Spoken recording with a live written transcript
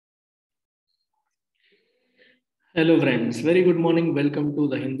Hello friends, very good morning. Welcome to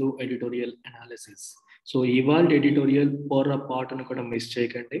the Hindu editorial analysis. So ఇవాళ editorial పొర పాటను కూడా miss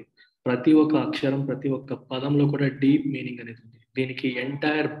చేయకండి. ప్రతి ఒక్క అక్షరం, ప్రతి ఒక్క పదంలో కూడా డీప్ మీనింగ్ అనేది ఉంది. దీనికి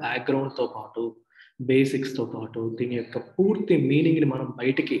ఎంటైర్ బ్యాక్గ్రౌండ్తో పాటు, బేసిక్స్తో పాటు దీని యొక్క పూర్తి మీనింగ్ని మనం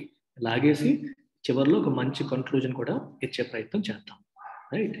బయటికి లాగేసి చివరిలో ఒక మంచి కన్క్లూజన్ కూడా ఇచ్చే ప్రయత్నం చేద్దాం.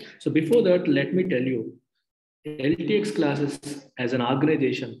 Right. So before that let me tell you LTX classes as an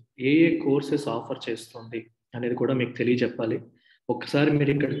organisation A courses offer చేస్తుంది అనేది కూడా మీకు తెలియజెప్పాలి. ఒకసారి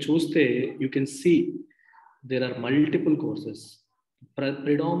మీరు ఇక్కడ చూస్తే you can see there are multiple courses.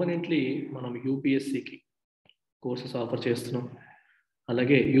 Predominantly మనం యూపీఎస్సికి కోర్సెస్ ఆఫర్ చేస్తున్నాం.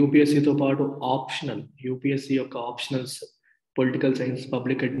 అలాగే యూపీఎస్సితో పాటు ఆప్షనల్, యూపీఎస్సి యొక్క optionals political science,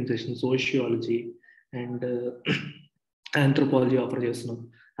 public administration, sociology and anthropology offer చేస్తున్నాం.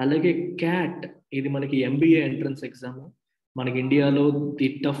 అలాగే క్యాట్, ఇది మనకి ఎంబీఏ ఎంట్రన్స్ ఎగ్జామ్. మనకి ఇండియాలో ది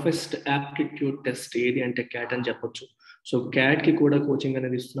టఫెస్ట్ యాప్టిట్యూడ్ టెస్ట్ ఏది అంటే క్యాట్ అని చెప్పొచ్చు. సో క్యాట్కి కూడా కోచింగ్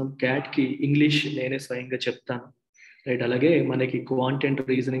అనేది ఇస్తున్నాం. క్యాట్కి ఇంగ్లీష్ నేనే స్వయంగా చెప్తాను. రైట్. అలాగే మనకి క్వాంటిటీ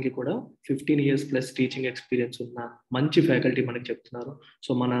రీజనింగ్కి కూడా 15 years ప్లస్ టీచింగ్ ఎక్స్పీరియన్స్ ఉన్న మంచి ఫ్యాకల్టీ మనకి చెప్తున్నారు.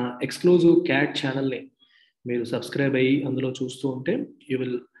 సో మన ఎక్స్క్లూజివ్ క్యాట్ ఛానల్ని మీరు సబ్స్క్రైబ్ అయ్యి అందులో చూస్తూ ఉంటే you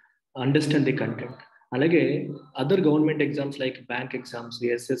will understand the content. అలాగే other government exams like bank exams,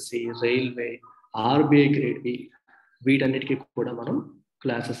 SSC, railway, RBI grade B, వీటన్నిటికీ కూడా మనం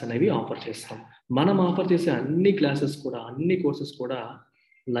క్లాసెస్ అనేవి ఆఫర్ చేస్తాం. మనం ఆఫర్ చేసే అన్ని క్లాసెస్ కూడా, అన్ని కోర్సెస్ కూడా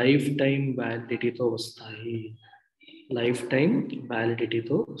లైఫ్ టైం వ్యాలిడిటీతో వస్తాయి. లైఫ్ టైం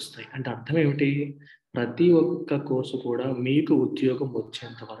వ్యాలిడిటీతో వస్తాయి అంటే అర్థం ఏమిటి? ప్రతి ఒక్క కోర్సు కూడా మీకు ఉద్యోగం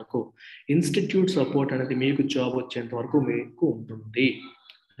వచ్చేంత వరకు, ఇన్స్టిట్యూట్ సపోర్ట్ అనేది మీకు జాబ్ వచ్చేంత వరకు మీకు ఉంటుంది.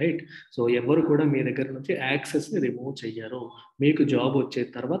 రైట్. సో ఎవరు కూడా మీ దగ్గర నుంచి యాక్సెస్ని రిమూవ్ చెయ్యరు. మీకు జాబ్ వచ్చే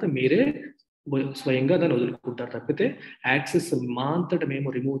తర్వాత మీరే స్వయంగా దాన్ని వదులుకుంటారు తప్పితే యాక్సెస్ మా అంతటా మేము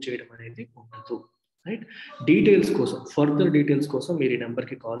రిమూవ్ చేయడం అనేది ఉండదు. రైట్. డీటెయిల్స్ కోసం, ఫర్దర్ డీటెయిల్స్ కోసం మీరు ఈ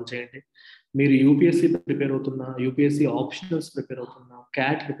నెంబర్కి కాల్ చేయండి. మీరు యూపీఎస్సి ప్రిపేర్ అవుతున్నా, యూపీఎస్సి ఆప్షనల్స్ ప్రిపేర్ అవుతున్నా,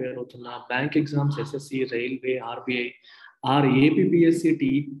 క్యాట్ ప్రిపేర్ అవుతున్నా, bank exams, SSC, railway, RBI, APPSC,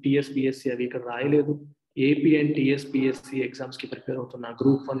 TSPSC అవి ఇక్కడ రాయలేదు, ఏపీ అండ్ టీఎస్పీఎస్సి ఎగ్జామ్స్కి ప్రిపేర్ అవుతున్నా,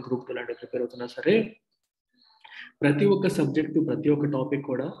 గ్రూప్ 1, గ్రూప్ 2 లాంటివి ప్రిపేర్ అవుతున్నా సరే, ప్రతి ఒక్క సబ్జెక్టు, ప్రతి ఒక్క టాపిక్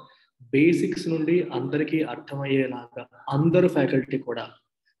కూడా బేసిక్స్ నుండి అందరికీ అర్థమయ్యేలాగా, అందరు ఫ్యాకల్టీ కూడా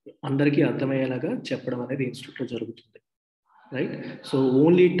అందరికీ అర్థమయ్యేలాగా చెప్పడం అనేది ఇన్స్టిట్యూట్లో జరుగుతుంది. రైట్. సో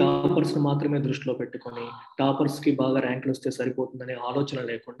ఓన్లీ టాపర్స్ని మాత్రమే దృష్టిలో పెట్టుకొని టాపర్స్కి బాగా ర్యాంకులు వస్తే సరిపోతుందనే ఆలోచన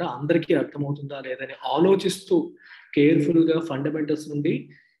లేకుండా అందరికీ అర్థమవుతుందా లేదని ఆలోచిస్తూ కేర్ఫుల్గా ఫండమెంటల్స్ నుండి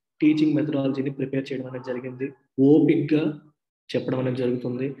టీచింగ్ మెథడాలజీని ప్రిపేర్ చేయడం అనేది జరిగింది. ఓపిక్గా చెప్పడం అనేది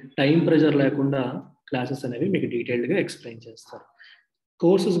జరుగుతుంది. టైం ప్రెషర్ లేకుండా క్లాసెస్ అనేవి మీకు డీటెయిల్డ్గా ఎక్స్ప్లెయిన్ చేస్తారు.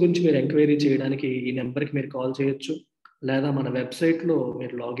 కోర్సెస్ గురించి మీరు ఎంక్వైరీ చేయడానికి ఈ నెంబర్కి మీరు కాల్ చేయొచ్చు, లేదా మన వెబ్సైట్లో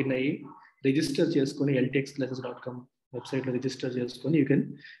మీరు లాగిన్ అయ్యి రిజిస్టర్ చేసుకొని ltxclasses.com వెబ్సైట్లో రిజిస్టర్ చేసుకొని you can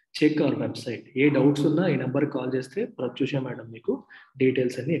check our website. A doubts ఉన్నా ఈ నెంబర్కి కాల్ చేస్తే ప్రత్యూష మేడం మీకు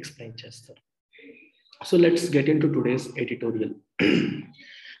డీటెయిల్స్ అన్ని ఎక్స్ప్లెయిన్ చేస్తారు. So let's get in to today's editorial.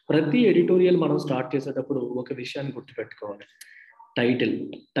 ప్రతి ఎడిటోరియల్ మనం స్టార్ట్ చేసేటప్పుడు ఒక విషయాన్ని గుర్తుపెట్టుకోవాలి.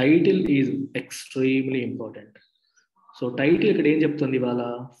 Title is extremely important. So title ఇక్కడ ఏం చెప్తుంది ఇవాళ?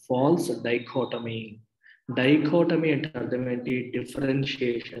 Falls dichotomy. డైకోటమీ అంటే అర్థం ఏంటి?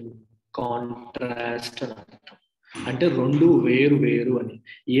 డిఫరెన్షియేషన్, కాంట్రాస్ట్ అని అర్థం. అంటే రెండు వేరు వేరు అని.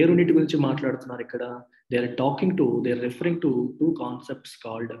 ఏ రెండింటి గురించి మాట్లాడుతున్నారు ఇక్కడ? They are referring to two concepts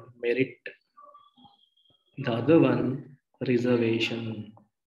called merit, the other one reservation.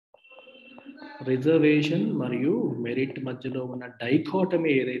 Reservation మరియు మెరిట్ మధ్యలో ఉన్న డైకోటమీ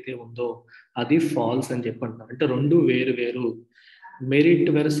ఏదైతే ఉందో అది ఫాల్స్ అని చెప్పంటారు. అంటే రెండు వేరు వేరు. Merit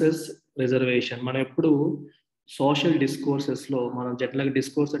versus reservation. మనం ఎప్పుడు సోషల్ డిస్కోర్సెస్లో మనం జనరల్గా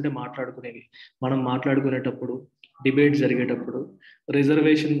డిస్కోర్స్ అంటే మాట్లాడుకునేవి, మనం మాట్లాడుకునేటప్పుడు, డిబేట్ జరిగేటప్పుడు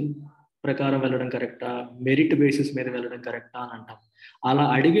రిజర్వేషన్ ప్రకారం వెళ్ళడం కరెక్టా, మెరిట్ బేసిస్ మీద వెళ్ళడం కరెక్టా అని అంటాం. అలా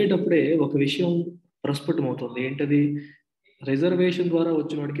అడిగేటప్పుడే ఒక విషయం ప్రస్ఫుటం అవుతుంది. ఏంటది? రిజర్వేషన్ ద్వారా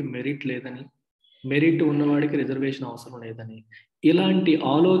వచ్చిన వాడికి మెరిట్ లేదని, మెరిట్ ఉన్నవాడికి రిజర్వేషన్ అవసరం లేదని, ఇలాంటి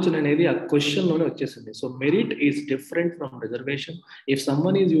ఆలోచన అనేది ఆ క్వశ్చన్లోనే వచ్చేసింది. So merit is different from reservation. If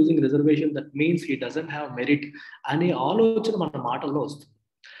someone is using reservation that means he doesn't have merit అనే ఆలోచన మన మాటల్లో వస్తుంది.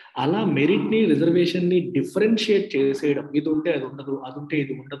 అలా మెరిట్ని, రిజర్వేషన్ని డిఫరెన్షియేట్ చేసేయడం, ఇది ఉంటే అది ఉండదు, అది ఉంటే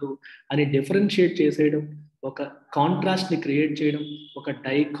ఇది ఉండదు అని డిఫరెన్షియేట్ చేసేయడం, ఒక కాంట్రాస్ట్ని క్రియేట్ చేయడం, ఒక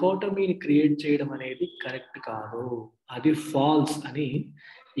డైకోటమీని క్రియేట్ చేయడం అనేది కరెక్ట్ కాదు, అది ఫాల్స్ అని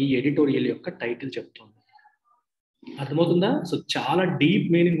ఈ ఎడిటోరియల్ యొక్క టైటిల్ చెప్తుంది. అర్థమవుతుందా? సో చాలా డీప్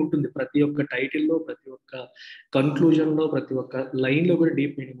మీనింగ్ ఉంటుంది ప్రతి ఒక్క టైటిల్లో, ప్రతి ఒక్క కన్క్లూజన్లో, ప్రతి ఒక్క లైన్లో కూడా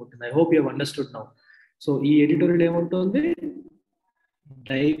డీప్ మీనింగ్ ఉంటుంది. I hope you have understood now. So ఈ ఎడిటోరియల్ ఏముంటుంది?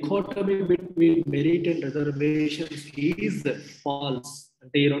 Dichotomy between merit and reservations is false.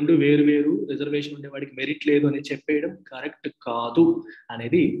 అంటే ఈ రెండు వేరు వేరు, రిజర్వేషన్ ఉండేవాడికి మెరిట్ లేదు అని చెప్పేయడం కరెక్ట్ కాదు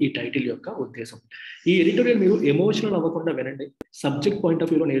అనేది ఈ టైటిల్ యొక్క ఉద్దేశం. ఈ ఎడిటోరియల్ మీరు ఎమోషనల్ అవ్వకుండా వినండి, సబ్జెక్ట్ పాయింట్ ఆఫ్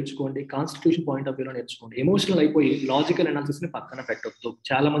వ్యూలో నేర్చుకోండి, కాన్స్టిట్యూషన్ పాయింట్ ఆఫ్ వ్యూలో నేర్చుకోండి. ఎమోషనల్ అయిపోయి లాజికల్ అనాలిసిస్ ని పక్కన పెట్టొద్దు.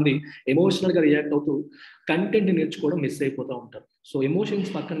 చాలా మంది ఎమోషనల్ గా రియాక్ట్ అవుతూ కంటెంట్ నేర్చుకోవడం మిస్ అయిపోతూ ఉంటారు. సో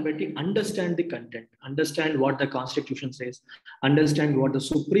ఎమోషన్స్ పక్కన పెట్టి understand the content, understand what the constitution says, understand what the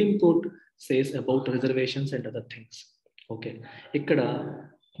supreme court says about reservations and other things. Okay, ఇక్కడ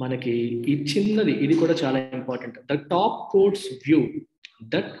మనకి ఈ చిన్నది ఇది కూడా చాలా important. The top courts view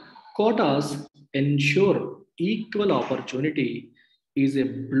that Kotas ensure equal opportunity is a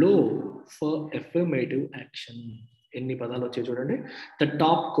blow for affirmative action. ఎన్ని పదాలు వచ్చాయి చూడండి. The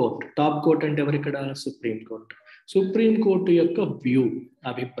top court, top court అంటే ఎవరు ఇక్కడ? Supreme court. సుప్రీం కోర్టు యొక్క వ్యూ,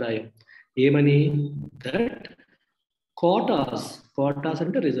 అభిప్రాయం ఏమని? దట్ కోటాస్, కోటాస్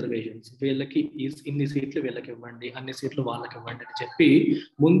అంటే రిజర్వేషన్స్, వీళ్ళకి ఇన్ని సీట్లు వీళ్ళకి ఇవ్వండి, అన్ని సీట్లు వాళ్ళకి ఇవ్వండి అని చెప్పి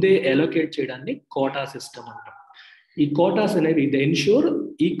ముందే అలొకేట్ చేయడాన్ని కోటా సిస్టమ్ అంటాం. ఈ కోటాస్ అనేవి they ensure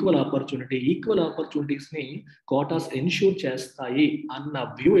equal opportunity, equal opportunities ని కోటాస్ ఎన్ష్యూర్ చేస్తాయి అన్న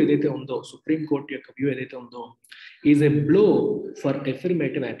వ్యూ ఏదైతే ఉందో, సుప్రీం కోర్టు యొక్క వ్యూ ఏదైతే ఉందో, is a blow for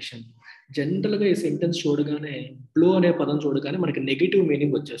affirmative action. General గా ఈ సెంటెన్స్ చూడగానే, బ్లో అనే పదం చూడగానే మనకి నెగిటివ్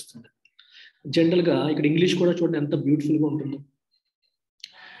మీనింగ్ వచ్చేస్తుంది. జనరల్ గా ఇక్కడ ఇంగ్లీష్ కూడా చూడండి ఎంత బ్యూటిఫుల్ గా ఉంటుందో.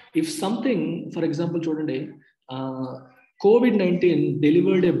 ఇఫ్ సంథింగ్, ఫర్ ఎగ్జాంపుల్ చూడండి, COVID-19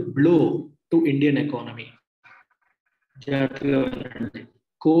 delivered a blow to Indian economy.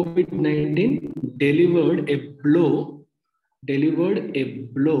 COVID-19 delivered a blow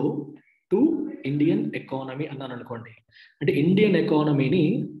to Indian economy అన్నాను అనుకోండి. అంటే ఇండియన్ ఎకానమీని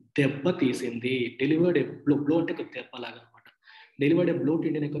దెబ్బ తీసింది. డెలివర్డ్ ఎ బ్లో, బ్లో అంటే దెబ్బలాగా అనమాట. Delivered a blow to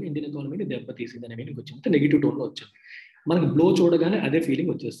Indian ఎకానమీని దెబ్బ తీసింది అనే మీనింగ్ వచ్చింది. నెగిటివ్ టోన్లో వచ్చింది. మనకి బ్లో చూడగానే అదే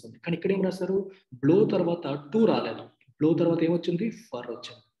ఫీలింగ్ వచ్చేస్తుంది. కానీ ఇక్కడ ఏం రాస్తారు? బ్లో తర్వాత టు రాలేదు, బ్లో తర్వాత ఏమొచ్చింది? ఫర్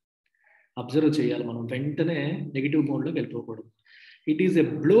వచ్చింది. అబ్జర్వ్ చేయాలి మనం, వెంటనే నెగిటివ్ మోడ్లోకి వెళ్ళిపోకూడదు. It is a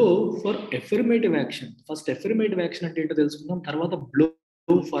blow for affirmative action. First affirmative action అంటే ఏంటో తెలుసుకుందాం, తర్వాత బ్లో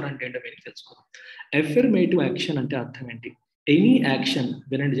ఫర్ అంటే ఏంటో మీరు తెలుసుకుందాం. ఎఫర్మేటివ్ యాక్షన్ అంటే అర్థం ఏంటి? ఎనీ యాక్షన్,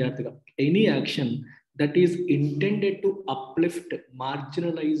 వినండి జాగ్రత్తగా, any action that is intended to uplift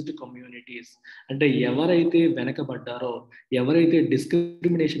marginalised communities. అంటే ఎవరైతే వెనకబడ్డారో, ఎవరైతే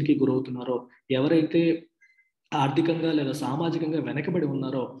డిస్క్రిమినేషన్కి గురవుతున్నారో, ఎవరైతే ఆర్థికంగా లేదా సామాజికంగా వెనకబడి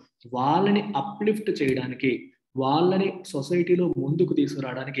ఉన్నారో వాళ్ళని అప్లిఫ్ట్ చేయడానికి, వాళ్ళని సొసైటీలో ముందుకు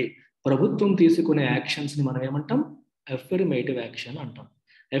తీసుకురావడానికి ప్రభుత్వం తీసుకునే యాక్షన్స్ ని మనం ఏమంటాం? ఎఫర్మేటివ్ యాక్షన్ అంటాం.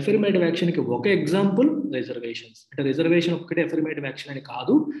 ఎఫర్మేటివ్ యాక్షన్ కి ఒక ఎగ్జాంపుల్ రిజర్వేషన్స్. అంటే రిజర్వేషన్ ఒక్కటే ఎఫర్మేటివ్ యాక్షన్ అని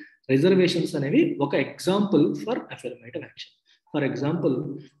కాదు, రిజర్వేషన్స్ అనేవి ఒక example for affirmative action. For example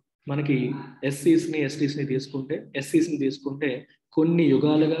మనకి ఎస్సీస్ని తీసుకుంటే కొన్ని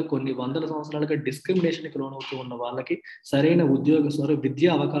యుగాలుగా, కొన్ని వందల సంవత్సరాలుగా డిస్క్రిమినేషన్కి లోనవుతూ ఉన్న వాళ్ళకి సరైన విద్యా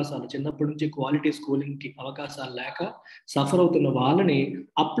అవకాశాలు, చిన్నప్పటి నుంచి క్వాలిటీ స్కూలింగ్కి అవకాశాలు లేక సఫర్ అవుతున్న వాళ్ళని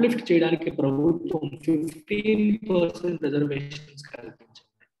అప్లిఫ్ట్ చేయడానికి ప్రభుత్వం 15% రిజర్వేషన్స్ కల్పించింది.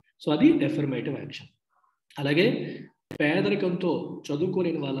 సో అది ఎఫర్మేటివ్ యాక్షన్. అలాగే పేదరికంతో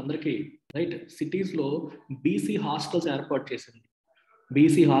చదువుకోలేని వాళ్ళందరికీ రైట్ సిటీస్లో బీసీ హాస్టల్స్ ఏర్పాటు చేసింది.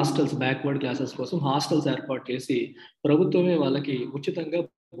 బీసీ హాస్టల్స్, బ్యాక్వర్డ్ క్లాసెస్ కోసం హాస్టల్స్ ఏర్పాటు చేసి ప్రభుత్వమే వాళ్ళకి ఉచితంగా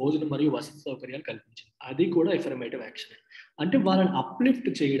భోజనం మరియు వసతి సౌకర్యాలు కల్పించింది. అది కూడా ఎఫర్మేటివ్ యాక్షన్. అంటే వాళ్ళని అప్లిఫ్ట్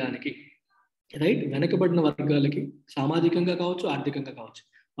చేయడానికి, రైట్, వెనకబడిన వర్గాలకి సామాజికంగా కావచ్చు, ఆర్థికంగా కావచ్చు,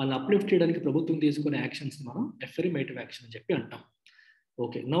 వాళ్ళని అప్లిఫ్ట్ చేయడానికి ప్రభుత్వం తీసుకునే యాక్షన్స్ మనం ఎఫర్మేటివ్ యాక్షన్ అని చెప్పి అంటాం.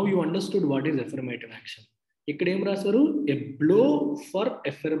 Okay, now you understood what is affirmative action. ఇక్కడ ఏం రాశారు? ఎ బ్లో ఫర్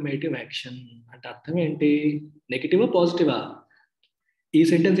ఎఫర్మేటివ్ యాక్షన్ అంటే అర్థం ఏంటి? నెగిటివా పాజిటివా? ఈ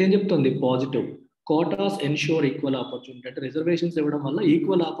సెంటెన్స్ ఏం చెప్తుంది? Positive. Kotas ensure equal opportunity అంటే రిజర్వేషన్స్ ఇవ్వడం వల్ల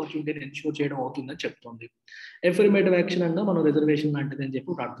ఈక్వల్ ఆపర్చునిటీని ఎన్ష్యూర్ చేయడం అవుతుందని చెప్తుంది. ఎఫర్మేటివ్ యాక్షన్ అన్నా మనం రిజర్వేషన్ లాంటిది అని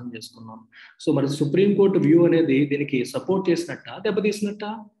చెప్పి అర్థం చేసుకున్నాం. సో మరి సుప్రీంకోర్టు వ్యూ అనేది దీనికి సపోర్ట్ చేసినట్ట, దెబ్బతీసినట్ట?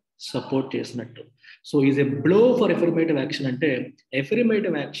 సపోర్ట్ చేసినట్టు. So is a blow for affirmative action అంటే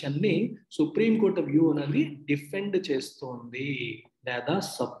ఎఫర్మేటివ్ యాక్షన్ ని సుప్రీంకోర్టు వ్యూ అనేది డిఫెండ్ చేస్తోంది లేదా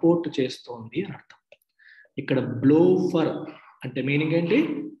సపోర్ట్ చేస్తోంది అని అర్థం. ఇక్కడ బ్లో ఫర్ అంటే మీనింగ్ ఏంటి?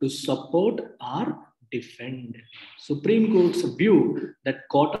 To support are defend. Supreme courts view that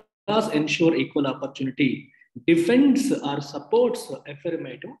Kotas ensure equal opportunity defends are supports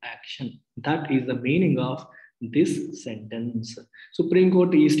affirmative action. That is the meaning of this sentence. Supreme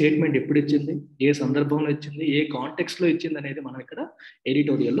court ఈ స్టేట్మెంట్ ఎప్పుడు ఇచ్చింది, ఏ సందర్భంలో ఇచ్చింది, ఏ కాంటెక్స్ట్ లో ఇచ్చింది అనేది మనం ఇక్కడ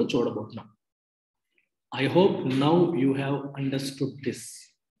ఎడిటోరియల్లో చూడబోతున్నాం. I hope now you have understood this.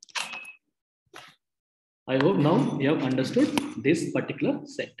 I hope now you have understood this particular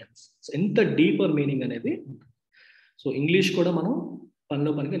sentence. So, ఎంత డీపర్ మీనింగ్ అనేది. సో ఇంగ్లీష్ కూడా మనం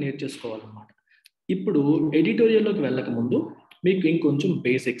పనిలో పనిగా నేర్చేసుకోవాలన్నమాట. ఇప్పుడు ఎడిటోరియల్లోకి వెళ్ళక ముందు మీకు ఇంకొంచెం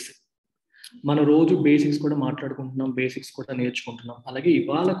బేసిక్స్, మన రోజు బేసిక్స్ కూడా మాట్లాడుకుంటున్నాం, బేసిక్స్ కూడా నేర్చుకుంటున్నాం. అలాగే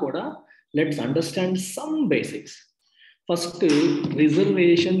ఇవాళ కూడా let's understand some basics. First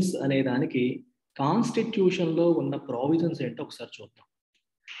reservations అనే దానికి కాన్స్టిట్యూషన్లో ఉన్న ప్రావిజన్స్ ఏంటో ఒకసారి చూద్దాం.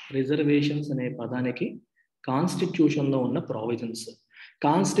 రిజర్వేషన్స్ అనే పదానికి కాన్స్టిట్యూషన్లో ఉన్న ప్రావిజన్స్.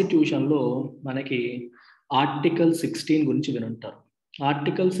 కాన్స్టిట్యూషన్లో మనకి ఆర్టికల్ 16 గురించి వినుంటారు.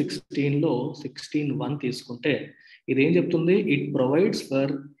 ఆర్టికల్ 16లో 16(1) తీసుకుంటే ఇదేం చెప్తుంది? It provides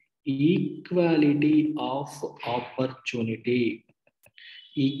for equality of opportunity.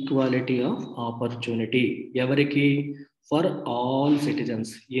 Equality of opportunity ఎవరికి? For all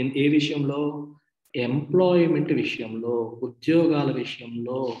citizens. ఏ విషయంలో? ఎంప్లాయ్మెంట్ విషయంలో, ఉద్యోగాల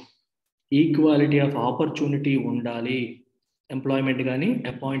విషయంలో ఈక్వాలిటీ ఆఫ్ ఆపర్చునిటీ ఉండాలి. ఎంప్లాయ్మెంట్ కానీ,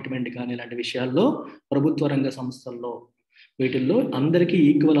 అపాయింట్మెంట్ కానీ ఇలాంటి విషయాల్లో ప్రభుత్వ రంగ సంస్థల్లో వీటిల్లో అందరికీ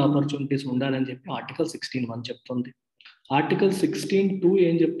ఈక్వల్ ఆపర్చునిటీస్ ఉండాలని చెప్పి ఆర్టికల్ 16(1) చెప్తుంది. ఆర్టికల్ 16(2)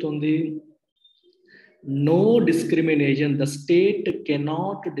 ఏం చెప్తుంది? No discrimination. The state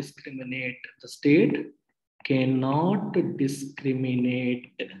cannot discriminate. The state cannot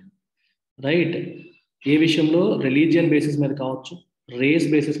discriminate. Right? ఏ విషయంలో? రిలీజియన్ బేసిస్ మీద కావచ్చు, రేస్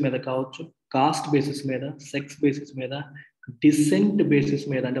బేసిస్ మీద కావచ్చు, కాస్ట్ బేసిస్ మీద, సెక్స్ బేసిస్ మీద, డిసెంట్ బేసిస్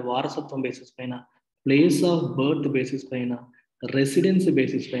మీద అంటే వారసత్వం బేసిస్ పైన, ప్లేస్ ఆఫ్ బర్త్ బేసిస్ పైన, రెసిడెన్స్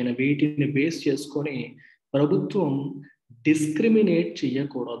బేసిస్ పైన, వీటిని బేస్ చేసుకొని ప్రభుత్వం డిస్క్రిమినేట్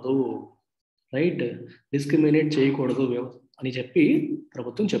చేయకూడదు. రైట్? డిస్క్రిమినేట్ చేయకూడదు అని చెప్పి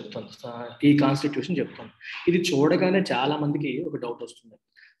ప్రభుత్వం చెప్తుంది, ఈ కాన్స్టిట్యూషన్ చెప్తుంది. ఇది చూడగానే చాలా మందికి ఒక డౌట్ వస్తుంది,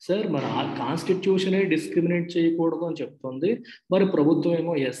 సార్ మరి ఆ కాన్స్టిట్యూషనే డిస్క్రిమినేట్ చేయకూడదు అని చెప్తుంది, మరి ప్రభుత్వం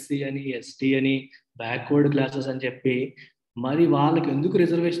ఏమో ఎస్సీ అని, ఎస్టీ అని, బ్యాక్వర్డ్ క్లాసెస్ అని చెప్పి మరి వాళ్ళకి ఎందుకు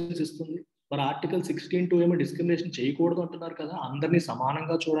రిజర్వేషన్స్ ఇస్తుంది? మరి ఆర్టికల్ 16(2) ఏమో డిస్క్రిమినేషన్ చేయకూడదు అంటున్నారు కదా, అందరినీ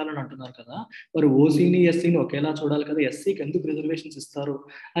సమానంగా చూడాలని అంటున్నారు కదా, మరి ఓసీని ఎస్సీని ఒకేలా చూడాలి కదా, ఎస్సీకి ఎందుకు రిజర్వేషన్స్ ఇస్తారు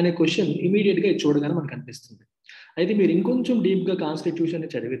అనే క్వశ్చన్ ఇమీడియట్గా ఇది చూడగానే మనకు అనిపిస్తుంది. అయితే మీరు ఇంకొంచెం డీప్గా కాన్స్టిట్యూషన్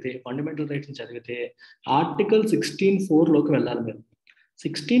చదివితే, ఫండమెంటల్ రైట్స్ని చదివితే ఆర్టికల్ 16(4)లోకి వెళ్ళాలి మీరు.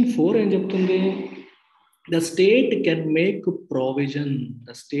 16(4) ఏం చెప్తుంది? The state can make provision.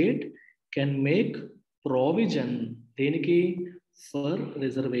 The state can make provision దేనికి? For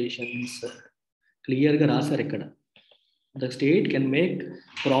reservations. క్లియర్గా రాశారు ఇక్కడ. The state can make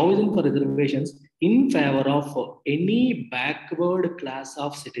provision for reservations in favour of any backward class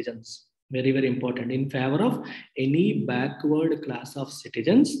of citizens. Very very important. In favour of any backward class of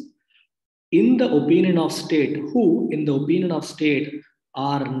citizens in the opinion of state, who in the opinion of state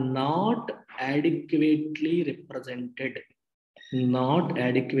are not adequately represented. Not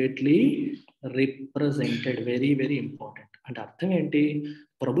adequately represented. Very very important. అంటే అర్థం ఏంటి?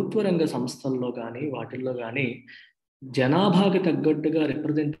 ప్రభుత్వ రంగ సంస్థల్లో కానీ వాటిల్లో కానీ జనాభాకి తగ్గట్టుగా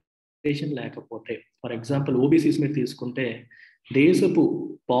రిప్రజెంటేషన్ లేకపోతే, ఫర్ ఎగ్జాంపుల్ ఓబీసీస్ మీరు తీసుకుంటే దేశపు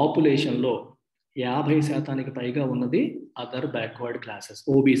పాపులేషన్లో 50% పైగా ఉన్నది అదర్ బ్యాక్వర్డ్ క్లాసెస్,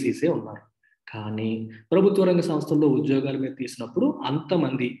 ఓబీసీసే ఉన్నారు. కానీ ప్రభుత్వ రంగ సంస్థల్లో ఉద్యోగాలు మీరు తీసినప్పుడు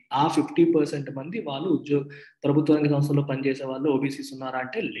అంతమంది, ఆ 50% మంది వాళ్ళు ప్రభుత్వ రంగ సంస్థల్లో పనిచేసే వాళ్ళు ఓబీసీస్ ఉన్నారా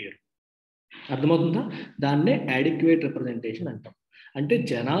అంటే లేరు. అర్థమవుతుందా? దాన్నే అడిక్వేట్ రిప్రజెంటేషన్ అంటాం. అంటే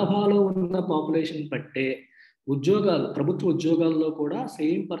జనాభాలో ఉన్న పాపులేషన్ బట్టే ఉద్యోగాలు, ప్రభుత్వ ఉద్యోగాల్లో కూడా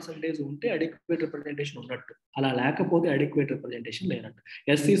సేమ్ పర్సంటేజ్ ఉంటే అడిక్వేట్ రిప్రజెంటేషన్ ఉన్నట్టు, అలా లేకపోతే అడిక్వేట్ రిప్రజెంటేషన్ లేనట్టు.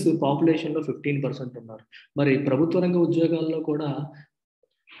 ఎస్సీస్ పాపులేషన్లో 15% ఉన్నారు, మరి ప్రభుత్వ రంగ ఉద్యోగాల్లో కూడా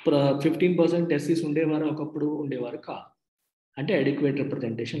 15% ఎస్సీస్ ఉండేవారు, ఒకప్పుడు ఉండేవారు కాదు. అంటే అడిక్వేట్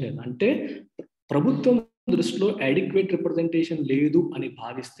రిప్రజెంటేషన్ లేదు. అంటే ప్రభుత్వం దృష్టిలో అడిక్వేట్ రిప్రజెంటేషన్ లేదు అని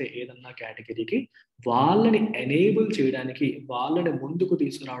భావిస్తే ఏదన్నా కేటగిరీకి, వాళ్ళని ఎనేబుల్ చేయడానికి, వాళ్ళని ముందుకు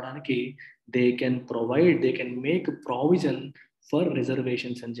తీసుకురావడానికి they can make provision for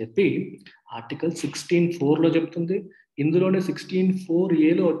reservations అని చెప్పి ఆర్టికల్ 16(4)లో చెప్తుంది. ఇందులోనే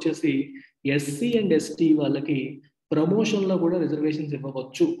 16(4)A)లో వచ్చేసి ఎస్సీ అండ్ ఎస్టీ వాళ్ళకి ప్రమోషన్లో కూడా రిజర్వేషన్స్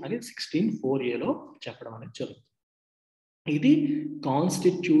ఇవ్వవచ్చు అని 16(4)A)లో చెప్పడం అనేది జరుగుతుంది. ఇది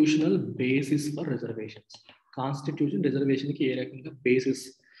constitutional basis for reservations. Constitution రిజర్వేషన్కి ఏ రకంగా బేసిస్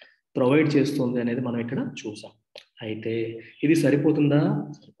ప్రొవైడ్ చేస్తుంది అనేది మనం ఇక్కడ చూసాం. అయితే ఇది సరిపోతుందా?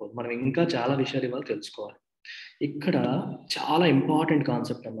 సరిపోదు. మనం ఇంకా చాలా విషయాలు ఇవాళ తెలుసుకోవాలి. ఇక్కడ చాలా ఇంపార్టెంట్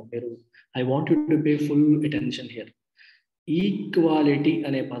కాన్సెప్ట్ అన్న మీరు, I want you to pay full attention here. Equality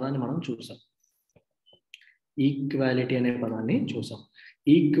అనే పదాన్ని మనం చూసాం. ఈక్వాలిటీ అనే పదాన్ని చూసాం.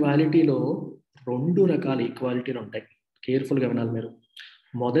 ఈక్వాలిటీలో 2 రకాల ఈక్వాలిటీలు ఉంటాయి, కేర్ఫుల్గా వినాలి మీరు.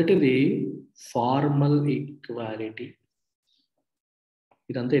 మొదటిది ఫార్మల్ ఈక్వాలిటీ,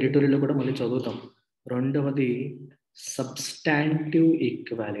 ఇదంతా ఎడిటోరియల్లో కూడా మళ్ళీ చదువుతాం. రెండవది సబ్స్టాంటివ్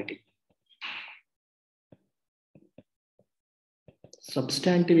ఈక్వాలిటీ.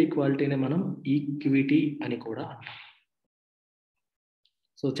 సబ్స్టాంటివ్ ఈక్వాలిటీని మనం ఈక్విటీ అని కూడా అంటాం.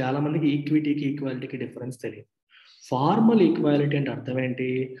 సో చాలా మందికి ఈక్విటీకి ఈక్వాలిటీకి డిఫరెన్స్ తెలియదు. ఫార్మల్ ఈక్వాలిటీ అంటే అర్థం ఏంటి?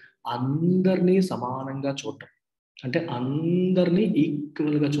 అందరినీ సమానంగా చూడటం, అంటే అందరినీ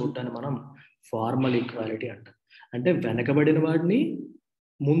ఈక్వల్గా చూడటాన్ని మనం ఫార్మల్ ఈక్వాలిటీ అంటాం. అంటే వెనకబడిన వాడిని,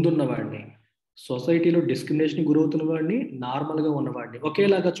 ముందున్న వాడిని, సొసైటీలో డిస్క్రిమినేషన్ గురవుతున్న వాడిని, నార్మల్గా ఉన్నవాడిని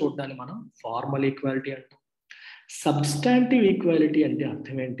ఒకేలాగా చూడటాన్ని మనం ఫార్మల్ ఈక్వాలిటీ అంటాం. సబ్స్టాంటివ్ ఈక్వాలిటీ అంటే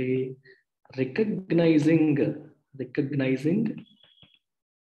అర్థం ఏంటి? Recognising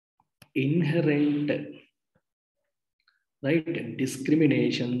inherent right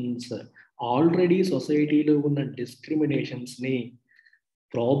discriminations. Already సొసైటీలో ఉన్న డిస్క్రిమినేషన్స్ని,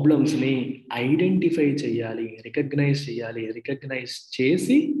 ప్రాబ్లమ్స్ని ఐడెంటిఫై చేయాలి, రికగ్నైజ్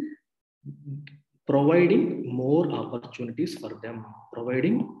చేసి providing more opportunities for them,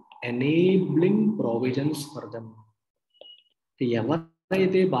 providing enabling provisions for them.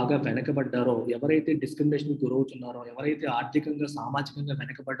 ఎవరైతే బాగా వెనకబడ్డారో, ఎవరైతే డిస్క్రిమినేషన్ గురవుతున్నారో, ఎవరైతే ఆర్థికంగా సామాజికంగా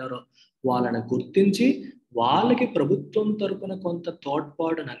వెనకబడ్డారో వాళ్ళని గుర్తించి వాళ్ళకి ప్రభుత్వం తరపున కొంత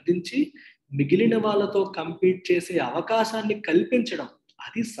తోడ్పాటును అందించి మిగిలిన వాళ్ళతో కంపీట్ చేసే అవకాశాన్ని కల్పించడం,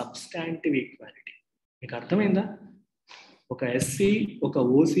 అది సబ్స్టాంటివ్ ఈక్వాలిటీ. మీకు అర్థమైందా? ఒక ఎస్సీ, ఒక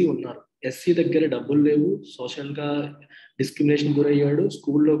ఓసీ ఉన్నారు. ఎస్సీ దగ్గర డబ్బులు లేవు, సోషల్గా డిస్క్రిమినేషన్ గురయ్యాడు,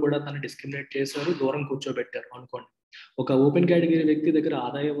 స్కూల్లో కూడా తను డిస్క్రిమినేట్ చేశారు, దూరం కూర్చోబెట్టారు అనుకోండి. ఒక ఓపెన్ కేటగిరీ వ్యక్తి దగ్గర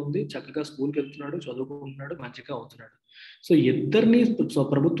ఆదాయం ఉంది, చక్కగా స్కూల్కి వెళ్తున్నాడు, చదువుకుంటున్నాడు, మంచిగా అవుతున్నాడు. సో ఇద్దరిని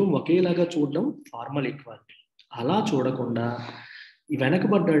ప్రభుత్వం ఒకేలాగా చూడడం ఫార్మల్ ఈక్వాలిటీ. అలా చూడకుండా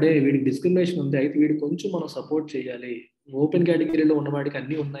వెనకబడ్డాడే, వీడికి డిస్క్రిమినేషన్ ఉంది, అయితే వీడికి కొంచెం మనం సపోర్ట్ చేయాలి, ఓపెన్ కేటగిరీలో ఉన్నవాడికి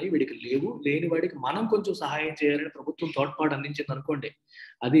అన్నీ ఉన్నాయి, వీడికి లేవు, లేని వాడికి మనం కొంచెం సహాయం చేయాలని ప్రభుత్వం తోడ్పాటు అందించింది అనుకోండి,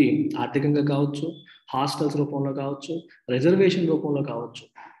 అది ఆర్థికంగా కావచ్చు, హాస్టల్స్ రూపంలో కావచ్చు, రిజర్వేషన్ రూపంలో కావచ్చు,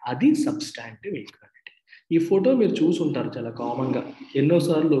 అది సబ్స్టాంటివ్ ఈక్వాలిటీ. ఈ ఫోటో మీరు చూసుంటారు చాలా కామన్గా,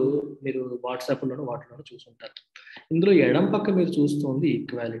 ఎన్నోసార్లు మీరు వాట్సాప్లోనూ వాటిలోనూ చూసుంటారు. ఇందులో ఎడం పక్క మీరు చూస్తుంది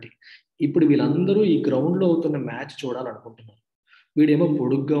ఈక్వాలిటీ. ఇప్పుడు వీళ్ళందరూ ఈ గ్రౌండ్లో అవుతున్న మ్యాచ్ చూడాలనుకుంటున్నారు. వీడేమో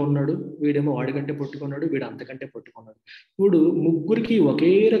పొడుగ్గా ఉన్నాడు, వీడేమో వాడికంటే పొట్టుకున్నాడు, వీడు అంతకంటే పొట్టుకున్నాడు. ఇప్పుడు ముగ్గురికి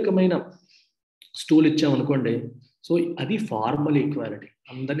ఒకే రకమైన స్టూల్ ఇచ్చామనుకోండి, సో అది ఫార్మల్ ఈక్వాలిటీ,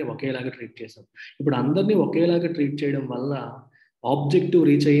 అందరినీ ఒకేలాగా ట్రీట్ చేసాం. ఇప్పుడు అందరినీ ఒకేలాగా ట్రీట్ చేయడం వల్ల ఆబ్జెక్టివ్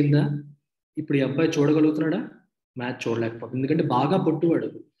రీచ్ అయ్యిందా? ఇప్పుడు ఈ అబ్బాయి చూడగలుగుతున్నాడా? మ్యాచ్ చూడలేకపోతుంది, ఎందుకంటే బాగా పొట్టువాడు,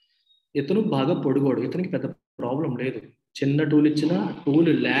 ఇతను బాగా పొడుగోడు, ఇతనికి పెద్ద ప్రాబ్లం లేదు, చిన్న టూల్ ఇచ్చినా, టూల్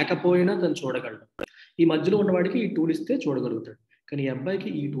లేకపోయినా తను చూడగలడు. ఈ మధ్యలో ఉన్నవాడికి ఈ టూల్ ఇస్తే చూడగలుగుతాడు, కానీ ఈ అబ్బాయికి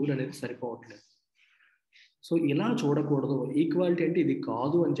ఈ టూల్ అనేది సరిపోవట్లేదు. సో ఇలా చూడకూడదు, ఈక్వాలిటీ అంటే ఇది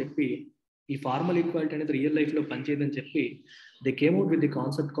కాదు అని చెప్పి, ఈ ఫార్మల్ ఈక్వాలిటీ అనేది రియల్ లైఫ్లో పనిచేయదని చెప్పి they came out with the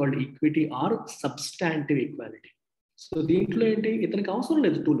concept called equity are substantive equality. So దీంట్లో ఏంటి, ఇతనికి అవసరం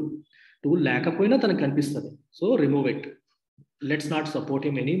లేదు టూల్ లేకపోయినా తనకు కనిపిస్తుంది, so remove it, let's not support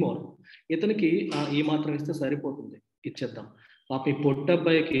him any more. ఇతనికి ఈ మాత్రం ఇస్తే సరిపోతుంది, ఇచ్చేద్దాం. పాప ఈ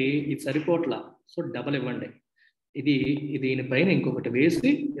పొట్టబ్బాయికి ఇది సరిపోట్లా, సో డబల్ ఇవ్వండి, దీనిపైన ఇంకొకటి వేసి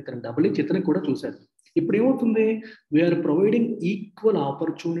ఇతను డబుల్ ఇచ్చి ఇతనికి కూడా చూశారు. ఇప్పుడు ఏమవుతుంది, we are providing equal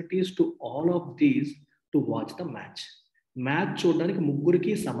opportunities to all of these to watch the match. Match చూడడానికి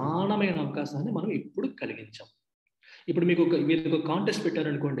ముగ్గురికి సమానమైన అవకాశాన్ని మనం ఇప్పుడు కలిగించాం. ఇప్పుడు మీకు వీళ్ళకి ఒక కాంటెస్ట్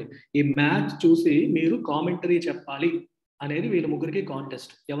పెట్టారనుకోండి, ఈ మ్యాచ్ చూసి మీరు కామెంటరీ చెప్పాలి అనేది వీళ్ళ ముగ్గురికి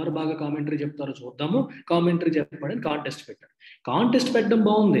కాంటెస్ట్. ఎవరు బాగా కామెంటరీ చెప్తారో చూద్దాము, కామెంటరీ చెప్పాడని కాంటెస్ట్ పెట్టారు. కాంటెస్ట్ పెట్టడం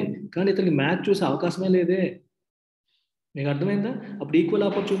బాగుంది, కానీ ఇతనికి మ్యాచ్ చూసే అవకాశమే లేదే. మీకు అర్థమైందా? అప్పుడు ఈక్వల్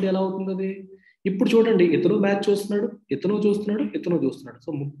ఆపర్చునిటీ ఎలా అవుతుంది అది? ఇప్పుడు చూడండి, ఇతను మ్యాచ్ చూస్తున్నాడు, ఇతను చూస్తున్నాడు.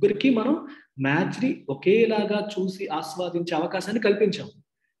 సో ముగ్గురికి మనం మ్యాచ్ని ఒకేలాగా చూసి ఆస్వాదించే అవకాశాన్ని కల్పించాం.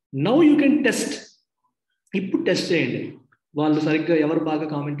 Now you can test. ఇప్పుడు టెస్ట్ చేయండి, వాళ్ళు సరిగ్గా ఎవరు బాగా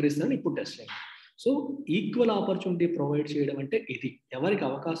కామెంటరీ ఇస్తారని ఇప్పుడు టెస్ట్ చేయండి. సో ఈక్వల్ ఆపర్చునిటీ ప్రొవైడ్ చేయడం అంటే ఇది, ఎవరికి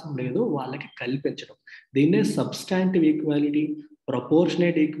అవకాశం లేదో వాళ్ళకి కల్పించడం. దీన్నే సబ్స్టాంటివ్ ఈక్వాలిటీ,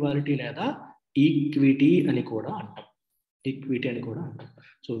 ప్రపోర్షనేట్ ఈక్వాలిటీ లేదా ఈక్విటీ అని కూడా అంటాం.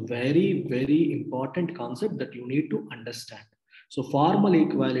 So very very important concept that you need to understand. So formal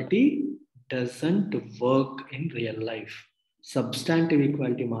equality doesn't work in real life, substantive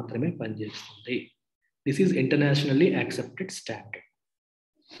equality మాత్రమే పనిచేస్తుంది. This is internationally accepted standard.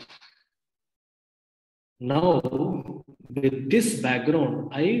 Now, with this background,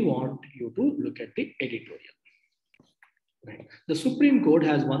 I want you to look at the editorial. Right. The Supreme Court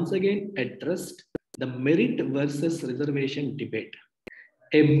has once again addressed the merit versus reservation debate,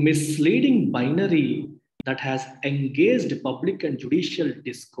 a misleading binary that has engaged public and judicial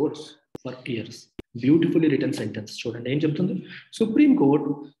discourse for years. Beautifully written sentence చూడండి ఏం చెప్తుంది. Supreme court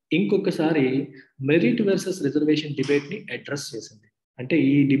ఇంకొకసారి merit versus reservation డిబేట్ని address చేసింది, అంటే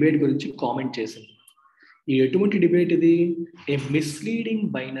ఈ debate గురించి comment చేసింది. ఈ ఎటువంటి డిబేట్ ఇది? ఏ మిస్లీడింగ్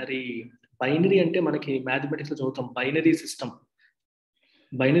బైనరీ. బైనరీ అంటే మనకి మ్యాథమెటిక్స్ లో చదువుతాం బైనరీ సిస్టమ్.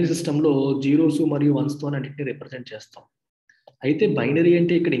 బైనరీ సిస్టంలో జీరోస్ మరియు వన్స్తో అన్నింటినీ రిప్రజెంట్ చేస్తాం. అయితే బైనరీ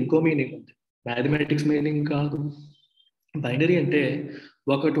అంటే ఇక్కడ ఇంకో మీనింగ్ ఉంది, మ్యాథమెటిక్స్ మీనింగ్ కాదు. బైనరీ అంటే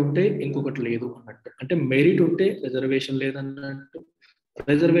ఒకటి ఉంటే ఇంకొకటి లేదు అన్నట్టు. అంటే మెరిట్ ఉంటే రిజర్వేషన్ లేదన్నట్టు,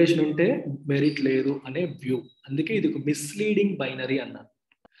 రిజర్వేషన్ ఉంటే మెరిట్ లేదు అనే వ్యూ. అందుకే ఇది ఒక మిస్లీడింగ్ బైనరీ అన్నారు.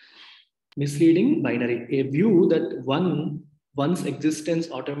 Misleading binary, A view that once existence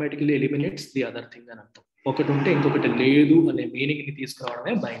automatically eliminates the other thing అని అర్థం. ఒకటి ఉంటే ఇంకొకటి లేదు అనే మీనింగ్ ని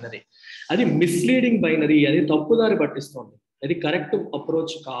తీసుకురావడమే బైనరీ. అది మిస్లీడింగ్ బైనరీ, అది తప్పుదారి పట్టిస్తుంది, అది కరెక్ట్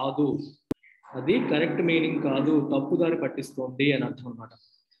అప్రోచ్ కాదు, అది కరెక్ట్ మీనింగ్ కాదు, తప్పుదారి పట్టిస్తుంది అని అర్థం అనమాట.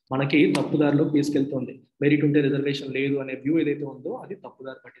 మనకి తప్పుదారిలో తీసుకెళ్తుంది. మెరిట్ ఉంటే రిజర్వేషన్ లేదు అనే వ్యూ ఏదైతే ఉందో అది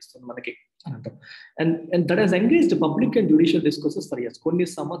తప్పుదారి పట్టిస్తుంది మనకి అని అర్థం. And that has engaged public and judicial discourses for years. కొన్ని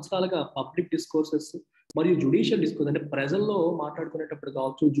సంవత్సరాలుగా పబ్లిక్ డిస్కోర్సెస్ మరియు జ్యుడిషియల్ డిస్కోర్స్ అంటే ప్రజల్లో మాట్లాడుకునేటప్పుడు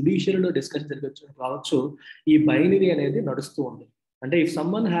కావచ్చు, జ్యుడిషియల్లో డిస్కషన్ జరిగొచ్చు కావచ్చు, ఈ బైనరీ అనేది నడుస్తూ ఉంది. అంటే if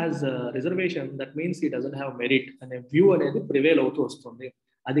someone has reservation that means he doesn't have merit అనే వ్యూ అనేది ప్రివేల్ అవుతూ వస్తుంది.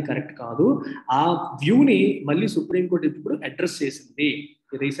 అది కరెక్ట్ కాదు. ఆ వ్యూని మళ్ళీ సుప్రీంకోర్టు ఇప్పుడు అడ్రస్ చేసింది.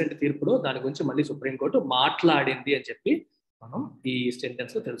 రీసెంట్ తీర్పులో దాని గురించి మళ్ళీ సుప్రీంకోర్టు మాట్లాడింది అని చెప్పి మనం ఈ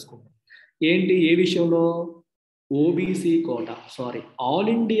సెంటెన్స్ లో తెలుసుకుంటాం. ఏంటి, ఏ విషయంలో? OBC quota, sorry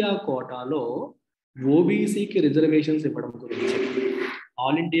all India కోటాలో ఓబీసీకి రిజర్వేషన్స్ ఇవ్వడం గురించి,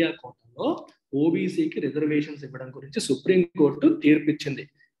 ఆల్ ఇండియా కోటాలో ఓబీసీకి రిజర్వేషన్స్ ఇవ్వడం గురించి సుప్రీంకోర్టు తీర్పిచ్చింది.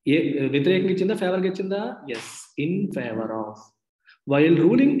 వ్యతిరేకంగా ఇచ్చిందా, ఫేవర్గా ఇచ్చిందా? Yes, in favour of. While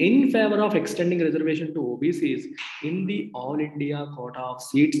ruling in favor of extending reservation to OBCs in the all India quota of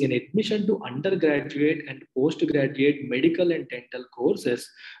seats in admission to undergraduate and postgraduate medical and dental courses,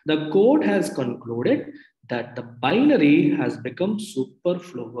 the court has concluded that the binary has become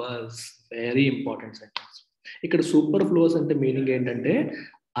superfluous. Very important sentence. ఇక్కడ superfluous అంటే meaning ఏంటంటే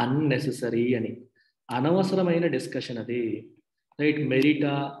unnecessary అని, అనవసరమైన discussion అది, right?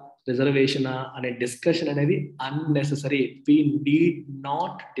 మెరిటా రిజర్వేషనా అనే discussion అనేది unnecessary. We need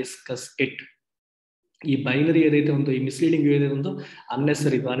not discuss it. ఈ binary ఏదైతే ఉందో, ఈ మిస్లీడింగ్ ఏదైతే ఉందో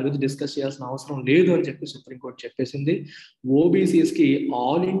అన్నెసరీ, దాని గురించి డిస్కస్ చేయాల్సిన అవసరం లేదు అని చెప్పి సుప్రీంకోర్టు చెప్పేసింది. ఓబీసీస్ కి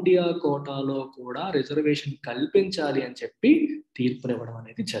ఆల్ ఇండియా కోటాలో కూడా రిజర్వేషన్ కల్పించాలి అని చెప్పి తీర్పునివ్వడం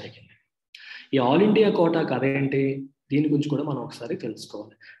అనేది జరిగింది. ఈ ఆల్ ఇండియా కోటా కదేంటి, దీని గురించి కూడా మనం ఒకసారి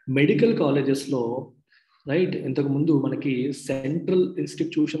తెలుసుకోవాలి. మెడికల్ కాలేజెస్లో రైట్, ఇంతకు ముందు మనకి సెంట్రల్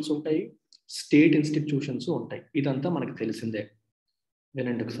ఇన్స్టిట్యూషన్స్ ఉంటాయి, స్టేట్ ఇన్స్టిట్యూషన్స్ ఉంటాయి. ఇదంతా మనకి తెలిసిందే.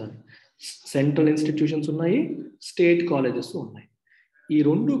 వినండి ఒకసారి. సెంట్రల్ ఇన్స్టిట్యూషన్స్ ఉన్నాయి, స్టేట్ కాలేజెస్ ఉన్నాయి. ఈ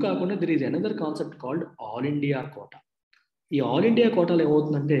రెండు కాకుండా there is another concept called all India quota. ఈ ఆల్ ఇండియా కోటాలో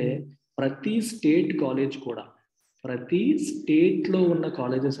ఏమవుతుందంటే ప్రతి స్టేట్ కాలేజ్ కూడా, ప్రతి స్టేట్లో ఉన్న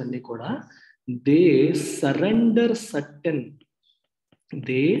కాలేజెస్ అన్ని కూడా they surrender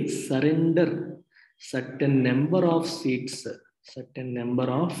certain number of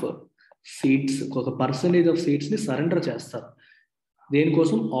seats, ఒక పర్సంటేజ్ ఆఫ్ సీట్స్ ని సరెండర్ చేస్తారు.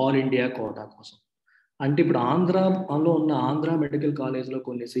 దేనికోసం? ఆల్ ఇండియా కోటా కోసం. అంటే ఇప్పుడు ఆంధ్రాలో ఉన్న ఆంధ్ర మెడికల్ కాలేజ్లో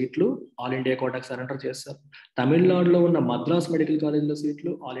కొన్ని సీట్లు ఆల్ ఇండియా కోటాకి సరెండర్ చేస్తారు. తమిళనాడులో ఉన్న మద్రాస్ మెడికల్ కాలేజ్లో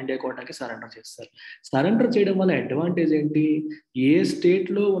సీట్లు ఆల్ ఇండియా కోటాకి సరెండర్ చేస్తారు. సరెండర్ చేయడం వల్ల అడ్వాంటేజ్ ఏంటి? ఏ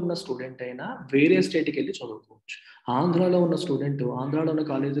స్టేట్లో ఉన్న స్టూడెంట్ అయినా వేరే స్టేట్కి వెళ్ళి చదువుకోవచ్చు. ఆంధ్రాలో ఉన్న స్టూడెంట్ ఆంధ్రాలో ఉన్న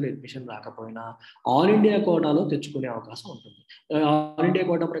కాలేజీలో అడ్మిషన్ రాకపోయినా ఆల్ ఇండియా కోటాలో తెచ్చుకునే అవకాశం ఉంటుంది. ఆల్ ఇండియా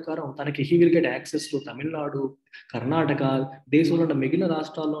కోటా ప్రకారం తనకి he will get access to Tamil Nadu, Karnataka, దేశంలో ఉన్న మిగిలిన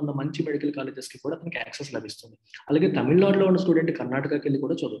రాష్ట్రాల్లో ఉన్న మంచి మెడికల్ కాలేజెస్కి కూడా తనకి యాక్సెస్ లభిస్తుంది. అలాగే తమిళనాడులో ఉన్న స్టూడెంట్ కర్ణాటకకి వెళ్ళి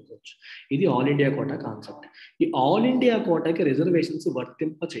కూడా చదువుకోవచ్చు. ఇది ఆల్ ఇండియా కోటా కాన్సెప్ట్. ఈ ఆల్ ఇండియా కోటాకి రిజర్వేషన్స్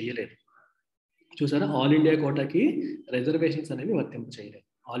వర్తింప చేయలేదు. చూసారా, ఆల్ ఇండియా కోటాకి రిజర్వేషన్స్ అనేవి వర్తింప చేయలేదు.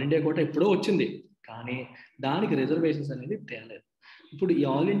 ఆల్ ఇండియా కోటా ఎప్పుడో వచ్చింది, కానీ దానికి రిజర్వేషన్స్ అనేది తేలేదు. ఇప్పుడు ఈ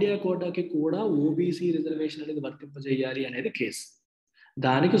ఆల్ ఇండియా కోటాకి కూడా ఓబీసీ రిజర్వేషన్ అనేది వర్తింపజేయాలి అనేది కేసు.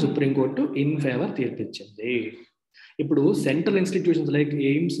 దానికి సుప్రీంకోర్టు ఇన్ ఫేవర్ తీర్పిచ్చింది. ఇప్పుడు సెంట్రల్ ఇన్స్టిట్యూషన్స్ లైక్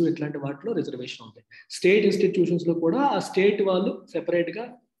ఎయిమ్స్ ఇట్లాంటి వాటిలో రిజర్వేషన్ ఉంటాయి. స్టేట్ ఇన్స్టిట్యూషన్స్ లో కూడా ఆ స్టేట్ వాళ్ళు సెపరేట్ గా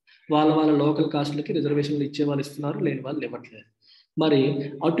వాళ్ళ లోకల్ కాస్ట్లకి రిజర్వేషన్లు ఇచ్చే వాళ్ళు ఇస్తున్నారు, లేని వాళ్ళు ఇవ్వట్లేదు. మరి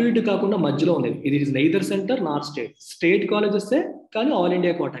అటు ఇటు కాకుండా మధ్యలో ఉండేది, ఇది is neither centre Nar state colleges కానీ ఆల్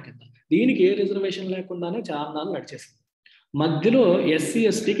ఇండియా కోటా కింద. దీనికి ఏ రిజర్వేషన్ లేకుండానే చాలా నాళ్ళు నడిచేసింది. మధ్యలో ఎస్సీ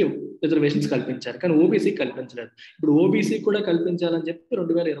ఎస్టీకి రిజర్వేషన్స్ కల్పించారు, కానీ ఓబీసీకి కల్పించలేదు. ఇప్పుడు ఓబీసీ కూడా కల్పించాలని చెప్పి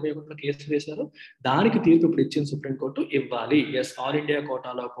 2021లో కేసు వేశారు. దానికి తీర్పు ఇప్పుడు ఇచ్చిన సుప్రీంకోర్టు ఇవ్వాలి. ఎస్, ఆల్ ఇండియా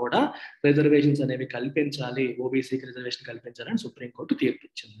కోటాలో కూడా రిజర్వేషన్స్ అనేవి కల్పించాలి, ఓబీసీకి రిజర్వేషన్ కల్పించాలని సుప్రీంకోర్టు తీర్పు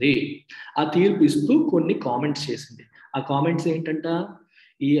ఇచ్చింది. ఆ తీర్పు ఇస్తూ కొన్ని కామెంట్స్ చేసింది. ఆ కామెంట్స్ ఏంటంట,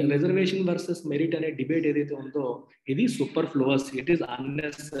 ఈ రిజర్వేషన్ వర్సెస్ మెరిట్ అనే డిబేట్ ఏదైతే ఉందో ఇది super ఫ్లూవస్, it is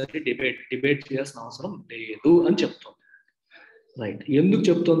unnecessary debate చేయాల్సిన అవసరం లేదు అని చెప్తుంది. రైట్, ఎందుకు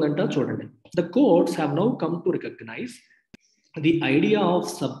చెప్తుందంట చూడండి. The courts have now come to recognise the idea of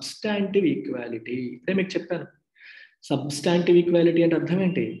substantive equality. ఇదే మీకు చెప్పాను, సబ్స్టాంటివ్ ఈక్వాలిటీ అంటే అర్థం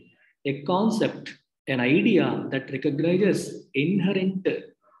ఏంటి? ఏ concept, an idea that recognizes inherent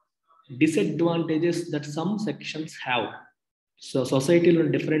disadvantages that some sections have. So సొసైటీలో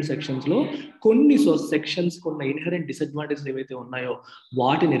డిఫరెంట్ సెక్షన్స్లో కొన్ని సెక్షన్స్ కొన్ని ఇన్హరెంట్ డిసడ్వాంటేజెస్ ఏవైతే ఉన్నాయో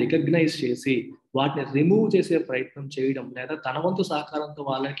వాటిని రికగ్నైజ్ చేసి వాటిని రిమూవ్ చేసే ప్రయత్నం చేయడం, లేదా తన వంతు సహకారంతో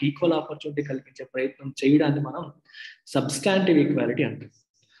వాళ్ళకి ఈక్వల్ ఆపర్చునిటీ కల్పించే ప్రయత్నం చేయడాన్ని మనం సబ్స్టాంటివ్ ఈక్వాలిటీ అంటాం.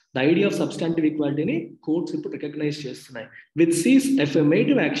 The idea of substantive ఈక్వాలిటీని courts ఇప్పుడు రికగ్నైజ్ చేస్తున్నాయి. Which Cs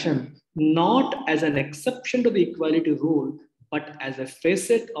affirmative action not as an exception to the equality rule but as a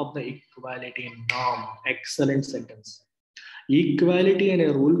facet of the equality norm. Excellent sentence. Equality అనే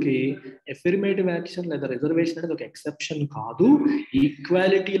రూల్కి affirmative action లేదా reservation అనేది ఒక exception కాదు,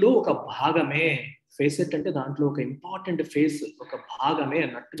 ఈక్వాలిటీలో ఒక భాగమే. Facet అంటే దాంట్లో ఒక ఇంపార్టెంట్ ఫేస్, ఒక భాగమే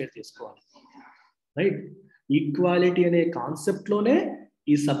అన్నట్టు మీరు తీసుకోవాలి. రైట్, ఈక్వాలిటీ అనే కాన్సెప్ట్లోనే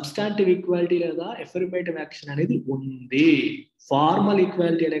ఈ సబ్స్టాంటివ్ ఈక్వాలిటీ లేదా ఎఫర్మేటివ్ యాక్షన్ అనేది ఉంది. ఫార్మల్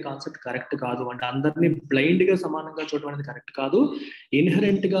ఈక్వాలిటీ అనే కాన్సెప్ట్ కరెక్ట్ కాదు, అంటే అందరినీ బ్లైండ్ గా సమానంగా చూడడం అనేది కరెక్ట్ కాదు.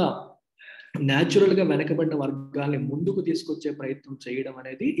 ఇన్హరెంట్ గా న్యాచురల్ గా వెనకబడిన వర్గాల్ని ముందుకు తీసుకొచ్చే ప్రయత్నం చేయడం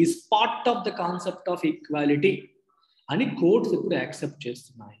అనేది is part of the concept of equality అని కోర్ట్స్ ఇప్పుడు యాక్సెప్ట్